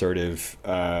fan of sort of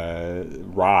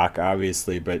rock,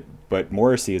 obviously, but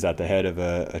Morrissey is at the head of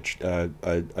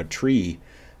a tree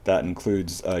that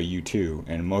includes U2,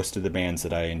 and most of the bands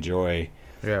that I enjoy,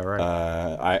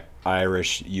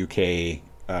 Irish, UK,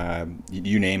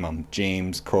 you name them,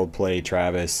 James, Coldplay,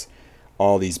 Travis,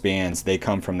 all these bands, they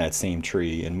come from that same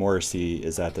tree, and Morrissey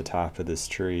is at the top of this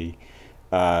tree.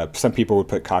 Some people would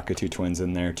put Cockatoo Twins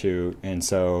in there too, and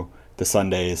so the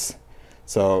Sundays.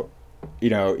 So,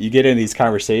 you get in these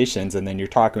conversations, and then you're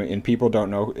talking, and people don't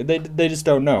know. They just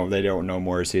don't know. They don't know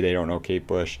Morrissey. They don't know Kate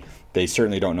Bush. They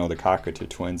certainly don't know the Cockatoo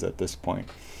Twins at this point.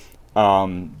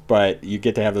 But you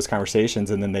get to have those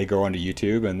conversations, and then they go onto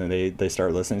YouTube, and then they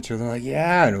start listening to it. They're like,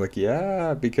 yeah, and I'm like,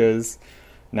 yeah, because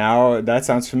now that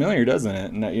sounds familiar, doesn't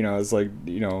it? And it's like,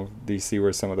 do you see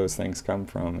where some of those things come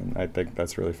from? And I think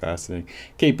that's really fascinating.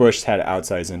 Kate Bush had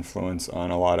outsized influence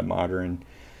on a lot of modern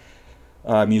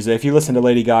music. If you listen to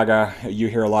Lady Gaga, you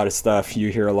hear a lot of stuff.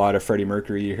 You hear a lot of Freddie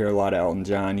Mercury. You hear a lot of Elton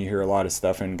John. You hear a lot of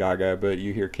stuff in Gaga, but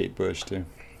you hear Kate Bush too.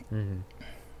 Mm-hmm.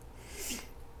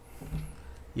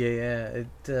 Yeah.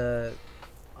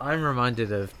 I'm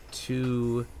reminded of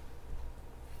two.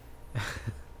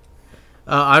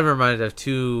 I'm reminded of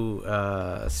two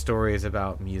stories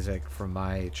about music from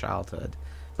my childhood.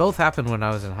 Both happened when I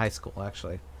was in high school,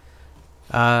 actually.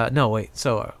 No, wait.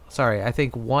 So, sorry. I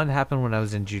think one happened when I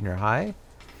was in junior high,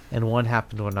 and one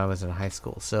happened when I was in high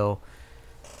school. So,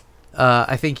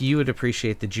 I think you would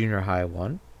appreciate the junior high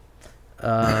one.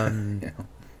 Yeah.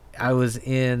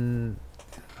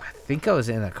 I think I was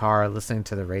in a car listening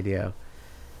to the radio,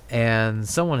 and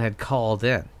someone had called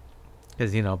in.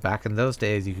 Because, back in those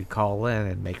days, you could call in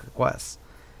and make requests.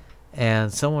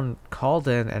 And someone called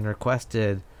in and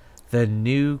requested the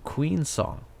new Queen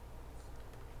song.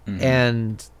 Mm-hmm.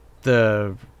 And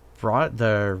the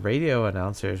radio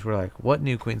announcers were like, "What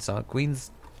new Queen song?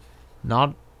 Queen's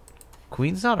not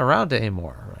around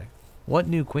anymore." Like, what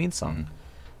new Queen song?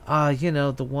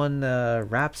 Mm-hmm. The one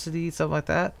Rhapsody, something like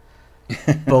that.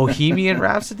 Bohemian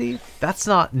Rhapsody? That's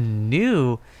not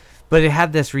new, but it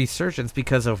had this resurgence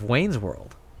because of Wayne's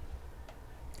World.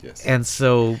 Yes. And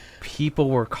so people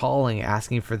were calling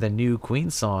asking for the new Queen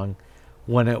song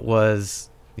when it was,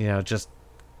 just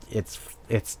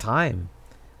it's time.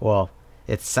 Well,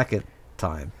 it's second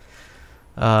time.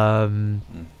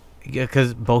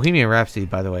 Because Bohemian Rhapsody,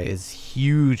 by the way, is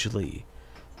hugely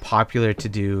popular to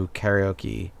do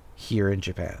karaoke here in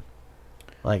Japan.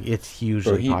 Like, it's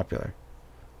hugely popular.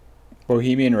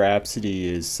 Bohemian Rhapsody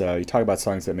is, you talk about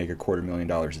songs that make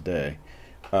 $250,000 a day.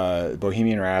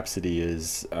 Bohemian Rhapsody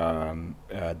is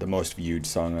the most viewed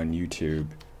song on YouTube.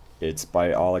 It's,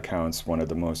 by all accounts, one of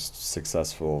the most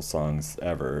successful songs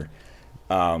ever.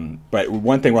 But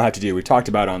one thing we'll have to do, we talked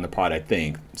about on the pod, I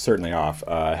think, certainly off,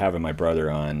 having my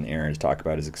brother on, Aaron, to talk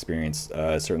about his experience,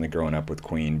 certainly growing up with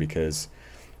Queen, because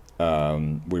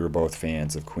we were both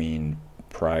fans of Queen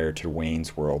prior to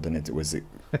Wayne's World, and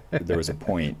there was a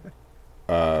point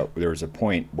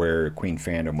where Queen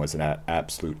fandom was an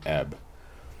absolute ebb.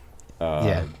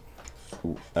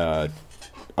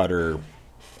 Utter.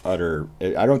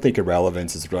 I don't think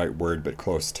irrelevance is the right word, but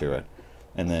close to it.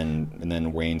 And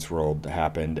then Wayne's World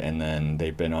happened, and then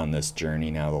they've been on this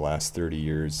journey now the last 30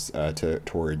 years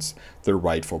towards their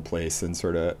rightful place in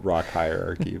sort of rock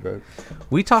hierarchy. But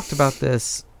we talked about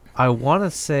this, I want to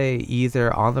say,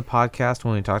 either on the podcast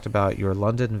when we talked about your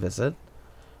London visit,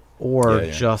 or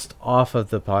just off of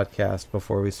the podcast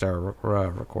before we start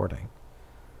recording.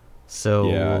 So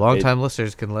long-time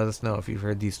listeners can let us know if you've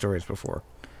heard these stories before.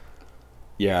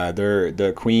 Yeah,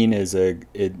 the Queen is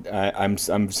I'm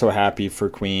so happy for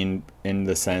Queen in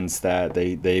the sense that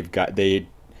they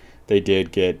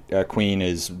did get Queen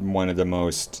is one of the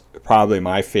most, probably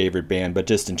my favorite band, but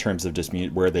just in terms of just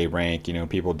where they rank,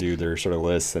 people do their sort of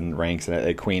lists and ranks,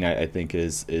 and Queen I think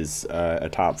is a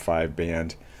top 5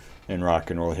 band in rock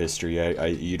and roll history.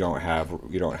 You don't have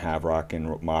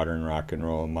modern rock and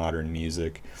roll, modern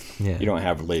music. Yeah. You don't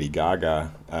have Lady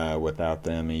Gaga without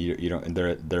them. You don't.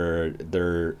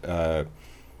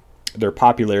 Their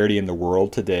popularity in the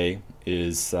world today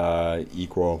is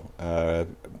equal,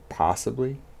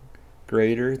 possibly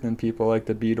greater than people like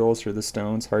the Beatles or the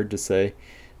Stones. Hard to say.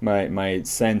 My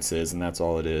sense is, and that's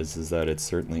all it is that it's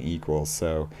certainly equal.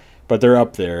 So. But they're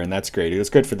up there, and that's great. It's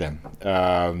good for them.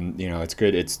 It's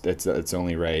good. It's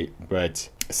only right. But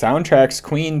soundtracks,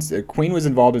 Queen was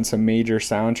involved in some major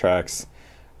soundtracks,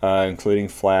 including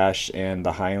Flash and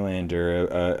The Highlander,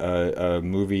 a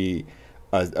movie,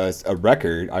 a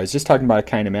record. I was just talking about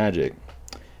Kind of Magic.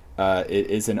 It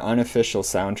is an unofficial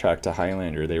soundtrack to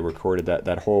Highlander. They recorded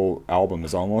that whole album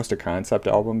is almost a concept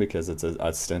album because it's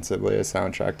ostensibly a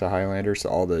soundtrack to Highlander. So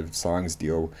all the songs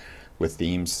deal with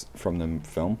themes from the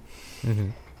film. Mm-hmm.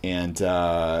 And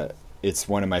it's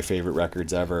one of my favorite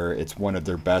records ever. It's one of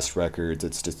their best records.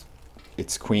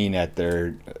 It's Queen at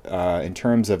their in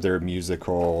terms of their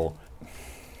musical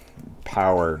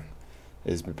power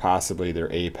is possibly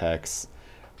their apex.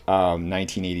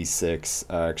 1986,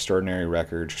 extraordinary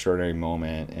record, extraordinary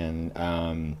moment,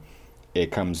 and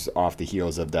it comes off the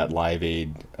heels of that Live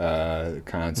Aid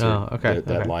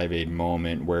concert. Live Aid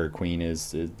moment where Queen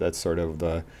is that's sort of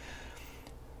the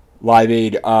Live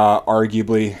Aid,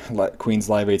 arguably, Queen's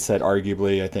Live Aid set,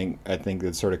 arguably, I think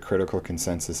the sort of critical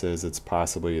consensus is it's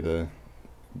possibly the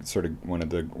sort of one of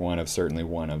the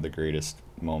greatest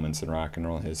moments in rock and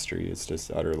roll history. It's just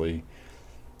utterly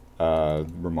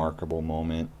remarkable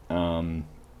moment.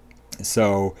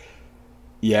 So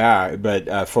Yeah,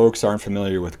 but folks aren't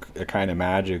familiar with a Kind of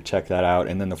Magic. Check that out.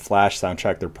 And then the Flash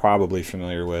soundtrack, they're probably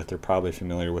familiar with. They're probably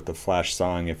familiar with the Flash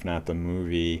song, if not the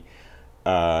movie.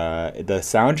 The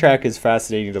soundtrack is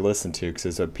fascinating to listen to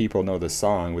because people know the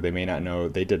song, but they may not know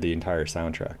they did the entire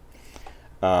soundtrack.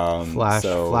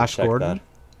 Flash Gordon.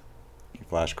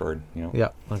 Flash Gordon. Yeah.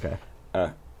 Okay.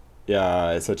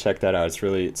 Yeah, so check that out.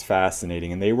 It's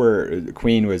fascinating. And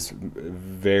Queen was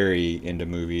very into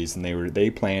movies, and they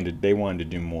wanted to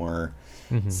do more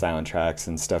soundtracks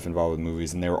and stuff involved with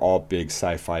movies, and they were all big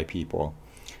sci-fi people.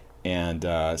 And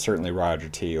certainly Roger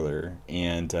Taylor,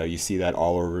 and you see that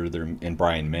all over and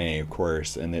Brian May, of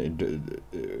course, and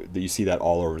you see that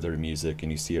all over their music,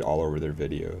 and you see it all over their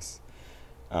videos.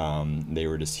 They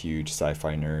were just huge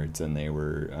sci-fi nerds, and they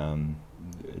were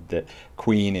that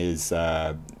Queen is.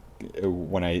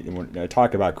 When I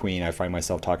talk about Queen, I find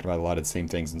myself talking about a lot of the same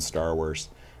things in Star Wars,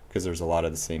 because there's a lot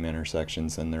of the same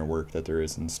intersections in their work that there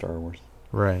is in Star Wars.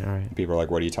 Right. People are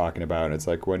like, "What are you talking about?" And it's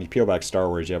like, when you peel back Star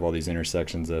Wars, you have all these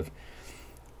intersections of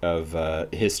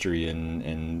history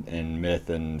and myth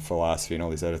and philosophy and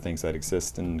all these other things that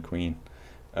exist in Queen.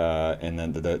 And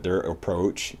then their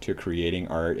approach to creating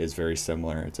art is very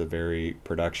similar. It's a very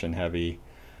production heavy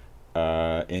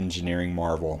engineering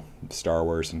marvel, Star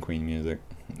Wars and Queen music.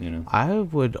 I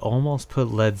would almost put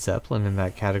Led Zeppelin in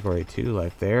that category too.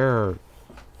 Like, they're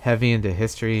heavy into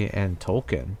history and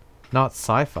Tolkien, not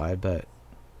sci-fi, but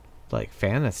like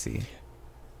fantasy.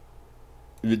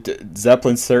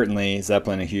 Zeppelin,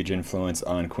 a huge influence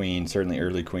on Queen. Certainly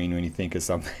early Queen. When you think of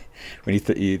something, you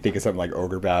think of something like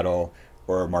Ogre Battle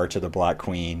or March of the Black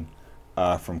Queen.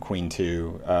 From Queen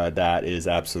 2, that is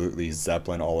absolutely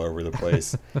Zeppelin all over the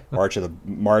place. March of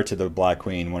the Black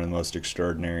Queen, one of the most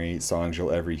extraordinary songs you'll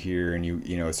ever hear, and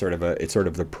it's sort of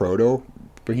the proto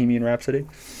Bohemian Rhapsody.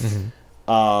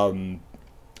 Yeah,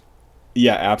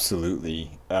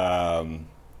 absolutely.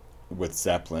 With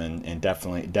Zeppelin, and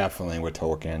definitely with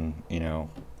Tolkien,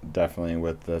 definitely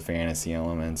with the fantasy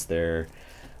elements there.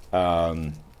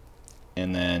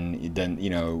 And then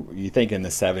you think in the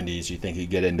 70s, you think you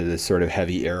get into this sort of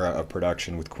heavy era of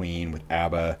production with Queen, with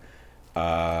ABBA,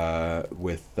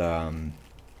 with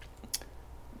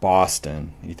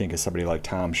Boston. You think of somebody like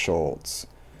Tom Scholz,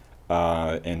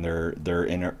 and they're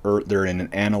in an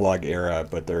analog era,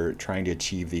 but they're trying to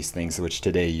achieve these things, which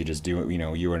today you just do.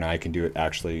 You and I can do it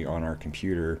actually on our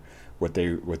computer. What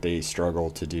they struggle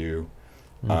to do.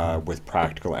 With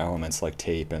practical elements like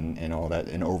tape and all that,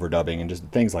 and overdubbing and just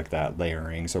things like that,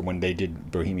 layering. So when they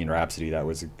did Bohemian Rhapsody, that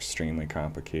was extremely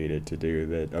complicated to do.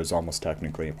 That was almost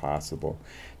technically impossible.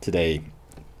 Today,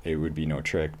 it would be no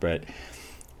trick. But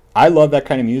I love that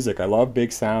kind of music. I love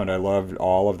big sound. I love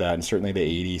all of that, and certainly the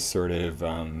 '80s sort of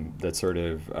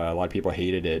a lot of people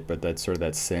hated it, but that sort of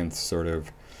that synth sort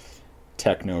of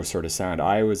techno sort of sound.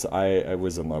 I was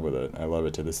in love with it. I love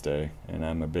it to this day, and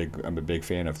I'm a big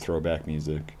fan of throwback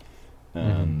music, sort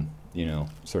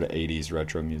of 80s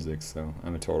retro music. So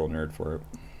I'm a total nerd for it.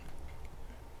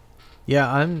 Yeah,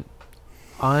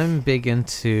 I'm big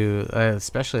into,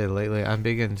 especially lately, I'm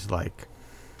big into like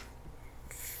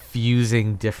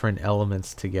fusing different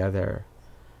elements together.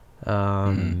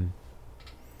 I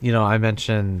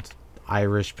mentioned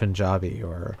Irish Punjabi,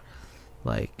 or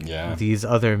these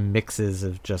other mixes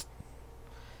of just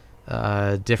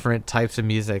different types of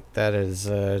music that is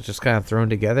just kind of thrown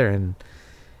together,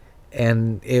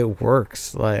 and it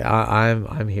works. Like,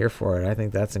 I'm here for it. I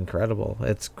think that's incredible.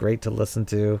 It's great to listen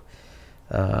to.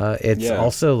 It's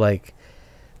also like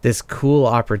this cool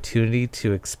opportunity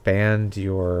to expand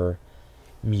your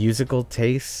musical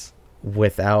tastes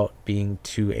without being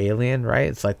too alien, right?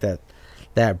 It's like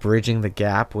that bridging the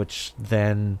gap, which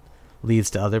then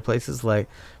leads to other places. Like,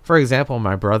 for example,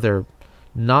 my brother,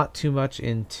 not too much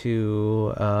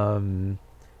into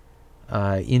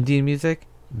Indian music,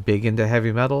 big into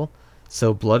heavy metal,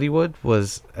 so Bloodywood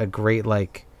was a great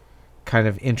kind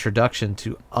of introduction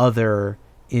to other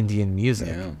Indian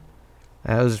music.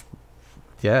 It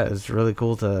was really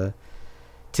cool to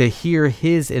hear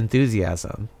his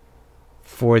enthusiasm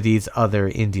for these other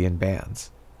Indian bands.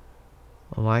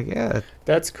 I'm like, yeah,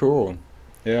 that's cool.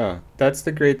 Yeah, that's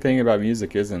the great thing about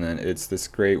music, isn't it? It's this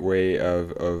great way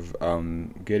of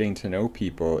getting to know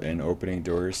people and opening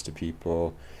doors to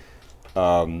people.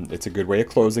 It's a good way of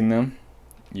closing them.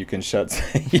 You can shut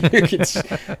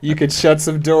you can shut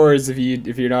some doors if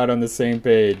you're not on the same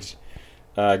page.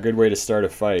 A good way to start a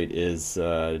fight is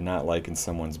not liking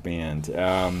someone's band.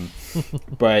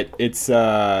 But it's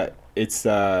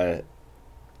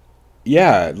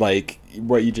like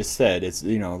what you just said. It's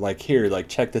like, here, like,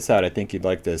 check this out. I think you'd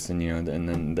like this, and and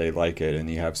then they like it, and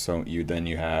you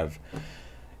have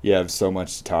you have so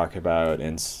much to talk about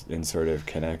and sort of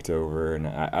connect over, and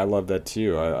I love that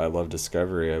too. I love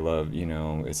discovery. I love,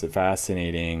 it's a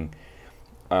fascinating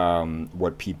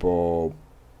what people,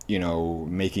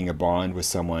 making a bond with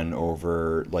someone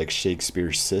over like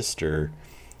Shakespeare's Sister.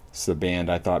 It's the band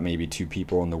I thought maybe two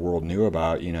people in the world knew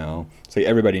about, So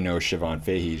everybody knows Siobhan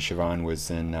Fahey. Siobhan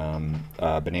was in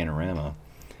Bananarama.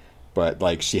 But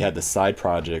like she had the side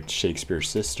project, Shakespeare's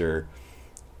Sister,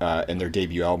 and their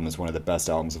debut album is one of the best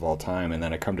albums of all time. And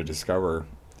then I come to discover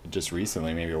just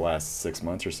recently, maybe the last 6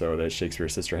 months or so, that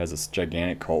Shakespeare's Sister has this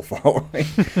gigantic cult following.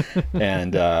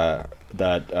 And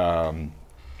that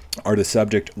are the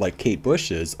subject, like Kate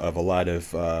Bush is, of a lot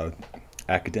of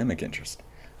academic interest.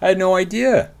 I had no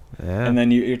idea. Yeah. And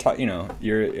then you're talking about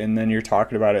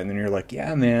it, and then you're like,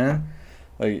 yeah, man,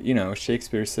 like,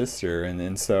 Shakespeare's Sister. And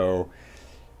then so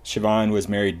Siobhan was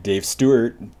married to Dave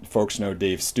Stewart. Folks know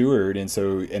Dave Stewart, and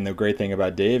the great thing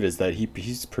about Dave is that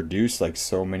he's produced like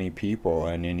so many people.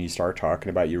 And then you start talking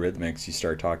about Eurythmics, you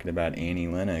start talking about Annie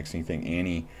Lennox, and you think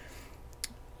Annie,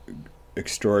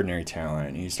 extraordinary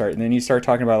talent. And then you start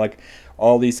talking about like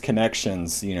all these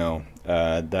connections,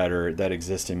 that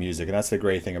exist in music. And that's the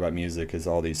great thing about music, is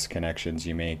all these connections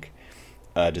you make,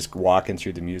 just walking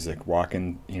through the music,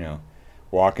 walking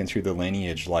through the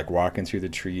lineage, like walking through the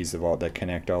trees of all that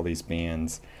connect all these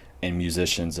bands and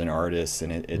musicians and artists.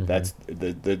 And that's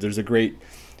there's a great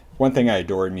one thing I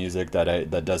adore in music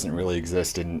that doesn't really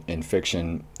exist in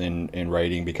fiction, in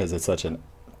writing, because it's such a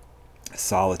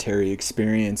solitary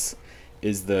experience,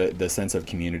 is the sense of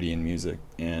community in music.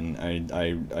 And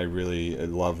I really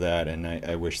love that, and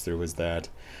I wish there was that.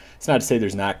 It's not to say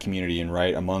there's not community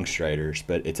amongst writers,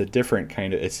 but it's a different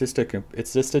kind of, it's just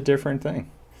a different thing.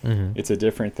 Mm-hmm. It's a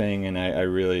different thing, and I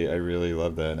really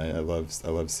love that. I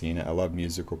love seeing it. I love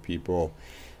musical people.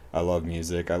 I love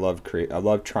music. I love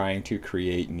trying to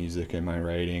create music in my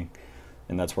writing,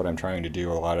 and that's what I'm trying to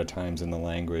do a lot of times in the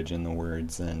language and the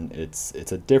words. And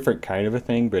it's a different kind of a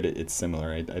thing, but it's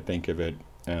similar. I think of it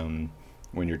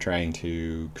when you're trying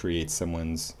to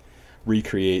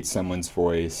recreate someone's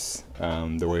voice,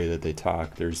 the way that they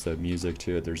talk. There's the music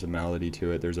to it. There's a melody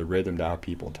to it. There's a rhythm to how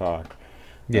people talk.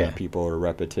 Yeah, people are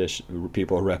repetitious,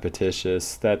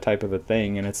 that type of a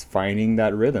thing, and it's finding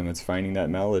that rhythm, it's finding that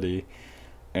melody,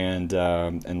 and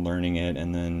learning it,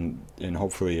 and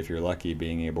hopefully, if you're lucky,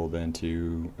 being able then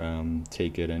to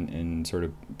take it and sort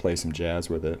of play some jazz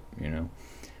with it,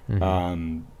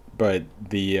 Mm-hmm. But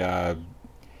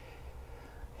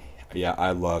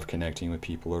I love connecting with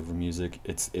people over music.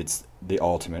 It's the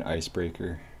ultimate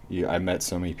icebreaker. I met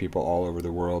so many people all over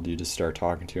the world. You just start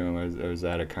talking to them. I was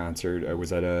at a concert. I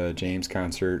was at a James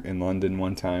concert in London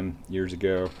one time years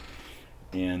ago,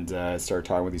 and started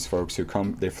talking with these folks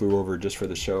they flew over just for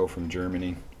the show from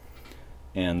Germany,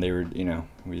 and they were,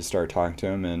 we just started talking to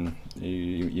them, and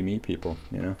you meet people,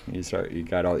 they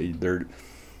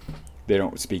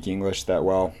don't speak English that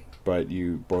well, but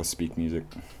you both speak music.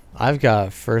 I've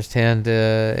got firsthand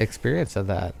experience of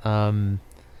that.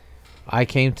 I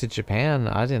came to Japan.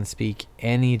 I didn't speak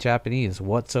any Japanese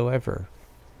whatsoever,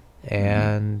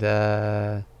 and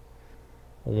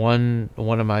one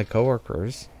of my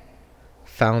coworkers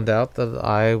found out that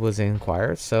I was in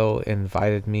choir, so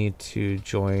invited me to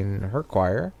join her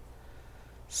choir.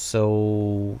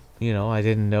 So I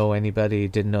didn't know anybody,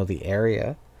 didn't know the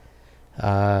area.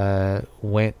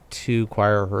 Went to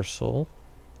choir rehearsal,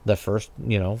 the first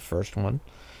one.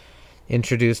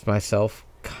 Introduced myself,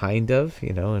 kind of,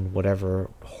 in whatever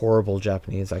horrible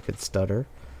Japanese I could stutter,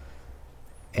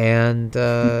 and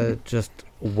just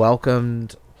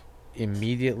welcomed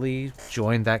immediately,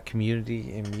 joined that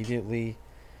community immediately.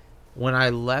 When I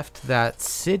left that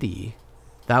city,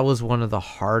 that was one of the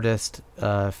hardest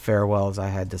farewells I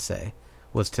had to say,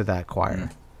 was to that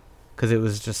choir, because it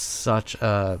was just such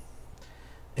an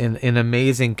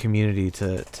amazing community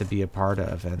to be a part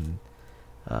of, and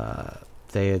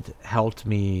they had helped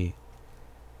me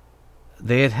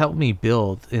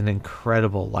build an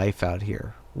incredible life out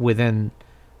here within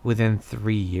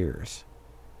 3 years.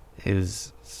 It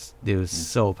was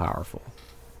so powerful.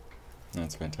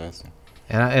 That's fantastic.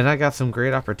 And I got some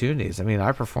great opportunities. I mean,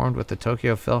 I performed with the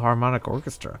Tokyo Philharmonic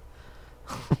Orchestra.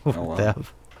 Oh, wow.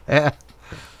 Yeah.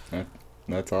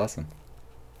 That's awesome.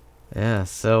 Yeah.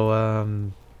 So,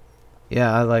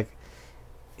 I like,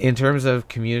 in terms of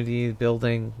community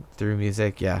building through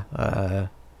music. Yeah.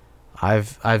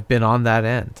 I've been on that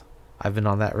end. I've been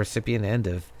on that recipient end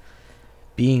of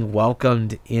being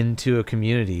welcomed into a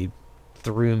community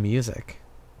through music.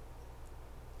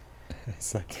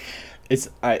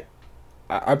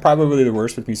 I'm probably the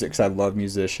worst with music, because I love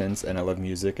musicians and I love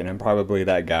music, and I'm probably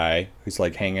that guy who's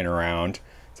like hanging around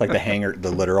It's like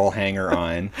the literal hanger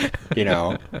on, you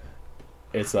know.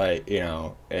 It's like, you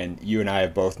know, and you and I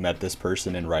have both met this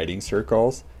person in writing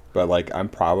circles, but like I'm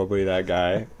probably that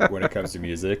guy when it comes to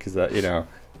music, because that, you know,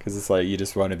 because it's like you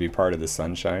just want to be part of the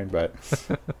sunshine. But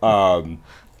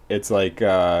it's like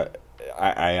yeah,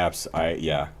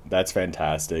 that's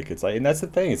fantastic. It's like, and that's the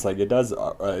thing. It's like it does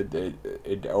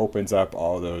it opens up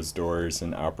all those doors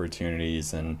and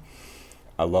opportunities, and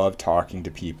I love talking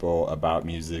to people about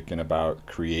music and about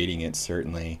creating it,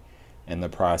 certainly. And the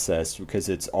process, because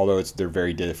they're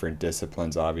very different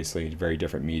disciplines, obviously very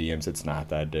different mediums, it's not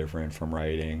that different from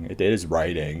writing. It is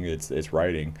writing, it's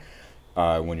writing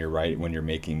when you're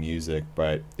making music,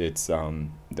 but it's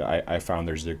I found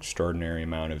there's an extraordinary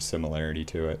amount of similarity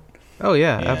to it. Oh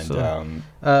yeah, and, absolutely.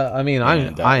 I mean,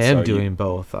 I am doing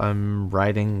both. I'm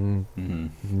writing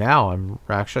now. I'm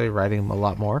actually writing a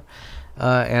lot more,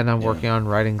 and I'm working on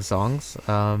writing songs.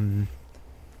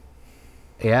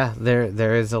 Yeah,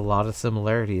 there is a lot of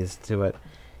similarities to it.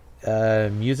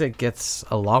 Music gets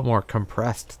a lot more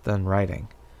compressed than writing.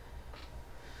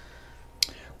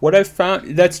 What I've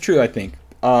found, that's true, I think.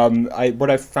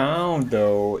 What I've found,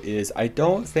 though, is I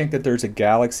don't think that there's a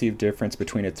galaxy of difference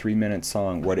between a 3-minute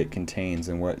song, what it contains,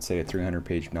 and what, say, a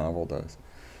 300-page novel does,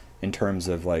 in terms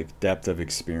of, like, depth of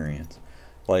experience.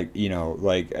 Like,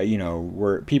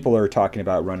 where people are talking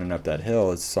about Running Up That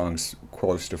Hill, it's song's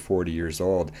close to 40 years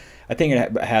old. I think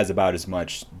it has about as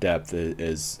much depth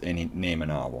as any Name a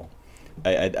Novel.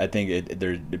 I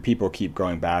think people keep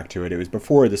going back to it. It was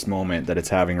before this moment that it's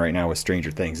having right now with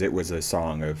Stranger Things. It was a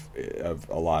song of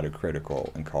a lot of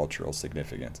critical and cultural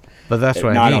significance. But that's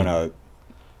what I mean. Not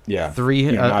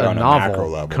on a novel,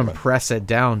 level, compress it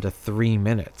down to 3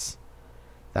 minutes.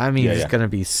 That means it's going to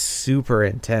be super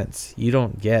intense. You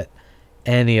don't get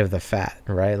any of the fat,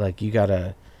 right? Like it's got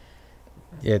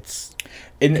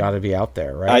to be out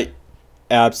there, right?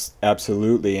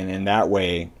 Absolutely, and in that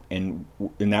way,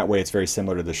 it's very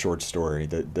similar to the short story.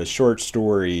 The short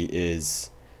story is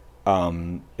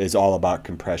all about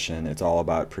compression. It's all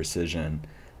about precision,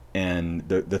 and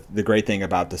the great thing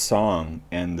about the song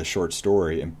and the short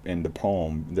story and the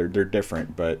poem, they're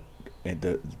different, but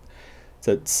the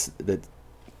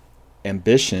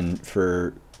ambition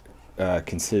for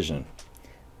concision,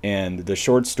 and the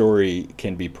short story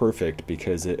can be perfect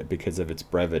because of its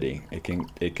brevity. It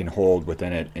can hold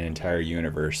within it an entire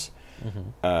universe,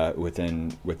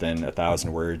 within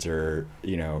 1,000 words or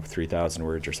 3,000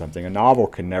 words or something. A novel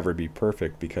can never be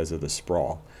perfect because of the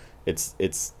sprawl. But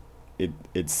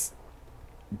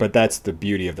that's the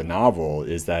beauty of the novel,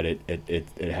 is that it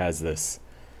has this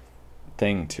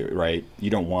thing to it, right? You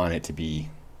don't want it to be.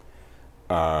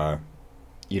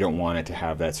 You don't want it to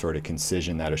have that sort of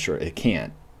concision that it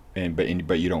can't,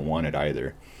 but you don't want it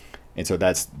either, and so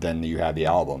then you have the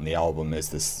album. The album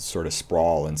is this sort of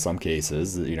sprawl in some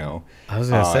cases, I was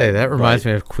gonna say that reminds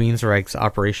me of Queensryche's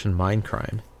Operation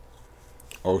Mindcrime.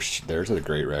 Oh, there's a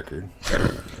great record.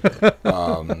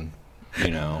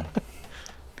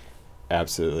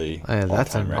 Absolutely.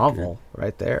 That's a novel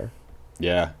right there.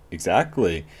 Yeah,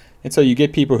 exactly. And so you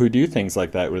get people who do things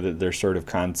like that, where they're sort of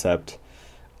concept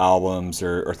albums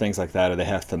or things like that, or they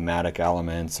have thematic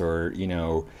elements, or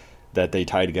that they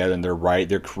tie together, and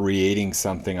they're creating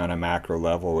something on a macro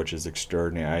level, which is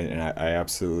extraordinary. I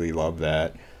absolutely love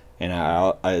that. And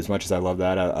I as much as I love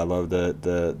that, I love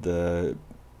the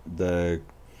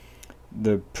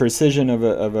precision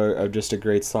of just a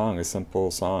great song, a simple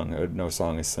song. No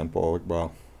song is simple.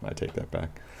 Well, I take that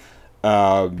back.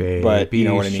 But you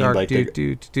know what I mean, shark, like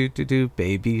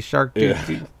baby shark,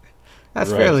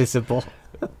 That's fairly simple.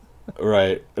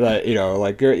 Right,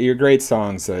 like your great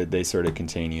songs, they sort of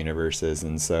contain universes,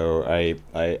 and so I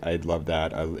love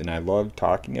that, and I love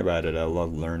talking about it. I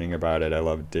love learning about it. I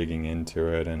love digging into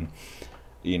it, and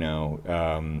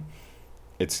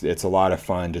it's a lot of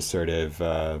fun to sort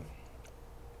of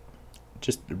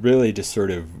just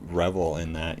sort of revel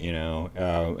in that,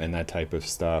 and that type of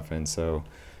stuff, and so.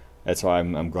 That's why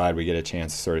I'm glad we get a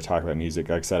chance to sort of talk about music.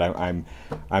 Like I said,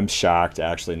 I'm shocked,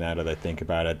 actually, now that I think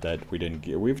about it, that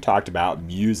we've talked about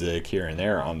music here and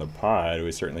there on the pod.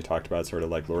 We certainly talked about sort of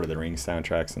like Lord of the Rings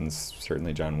soundtracks and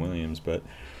certainly John Williams, but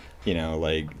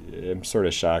I'm sort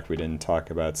of shocked we didn't talk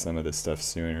about some of this stuff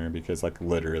sooner, because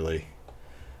literally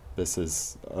this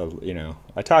is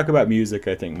I talk about music,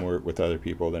 I think, more with other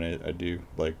people than I do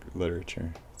like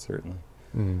literature, certainly.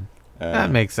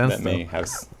 That makes sense. That may have.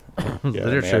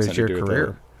 Literature is your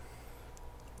career.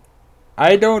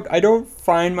 I don't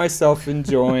find myself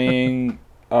enjoying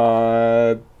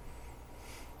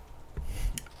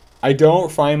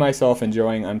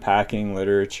unpacking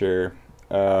literature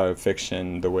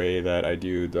fiction the way that I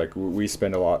do. Like we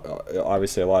spend a lot,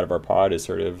 obviously a lot of our pod is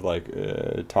sort of like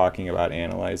talking about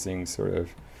analyzing sort of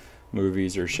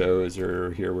movies or shows,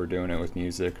 or here we're doing it with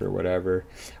music or whatever.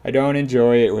 I don't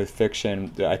enjoy it with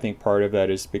fiction. I think part of that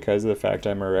is because of the fact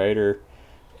I'm a writer,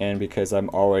 and because I'm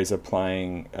always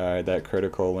applying that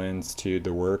critical lens to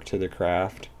the work, to the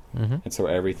craft. Mm-hmm. And so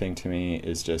everything to me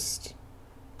is just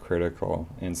critical.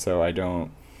 And so I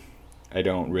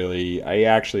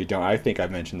think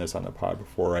I've mentioned this on the pod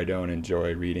before, I don't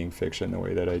enjoy reading fiction the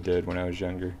way that I did when I was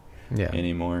younger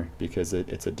anymore, because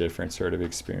it's a different sort of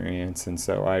experience. And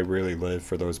so I really live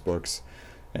for those books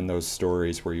and those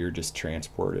stories where you're just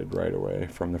transported right away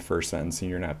from the first sentence, and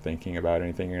you're not thinking about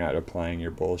anything, you're not applying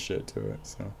your bullshit to it.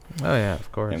 So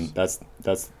of course. And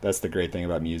that's the great thing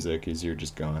about music, is you're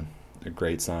just gone. A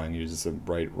great song, you just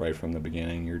right from the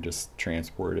beginning, you're just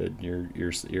transported, you're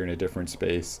in a different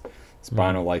space.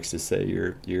 Bono likes to say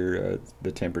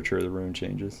the temperature of the room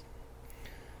changes.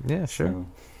 Yeah, sure. So,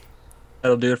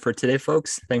 that'll do it for today,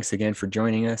 folks. Thanks again for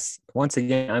joining us. Once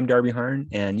again, I'm Darby Harn,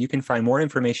 and you can find more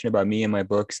information about me and my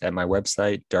books at my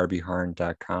website,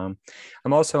 darbyharn.com.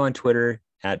 I'm also on Twitter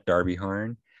at Darby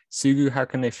Harn. Sugu, how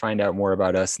can they find out more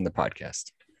about us and the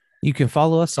podcast? You can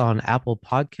follow us on Apple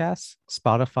Podcasts,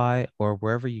 Spotify, or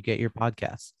wherever you get your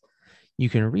podcasts. You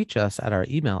can reach us at our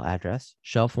email address,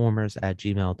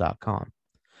 shelfwarmers@gmail.com.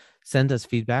 Send us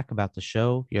feedback about the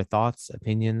show, your thoughts,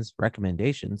 opinions,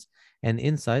 recommendations, and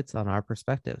insights on our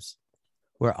perspectives.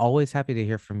 We're always happy to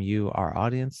hear from you, our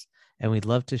audience, and we'd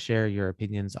love to share your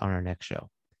opinions on our next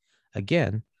show.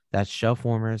 Again, that's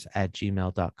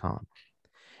shelfwarmers@gmail.com.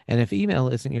 And if email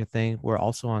isn't your thing, we're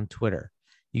also on Twitter.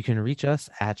 You can reach us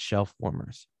at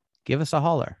shelfwarmers. Give us a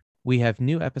holler. We have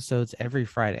new episodes every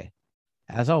Friday.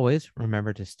 As always,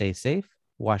 remember to stay safe,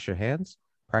 wash your hands,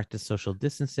 practice social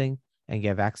distancing, and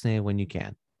get vaccinated when you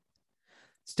can.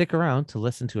 Stick around to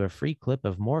listen to a free clip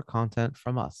of more content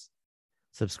from us.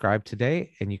 Subscribe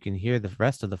today, and you can hear the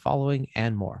rest of the following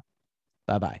and more.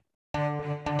 Bye-bye.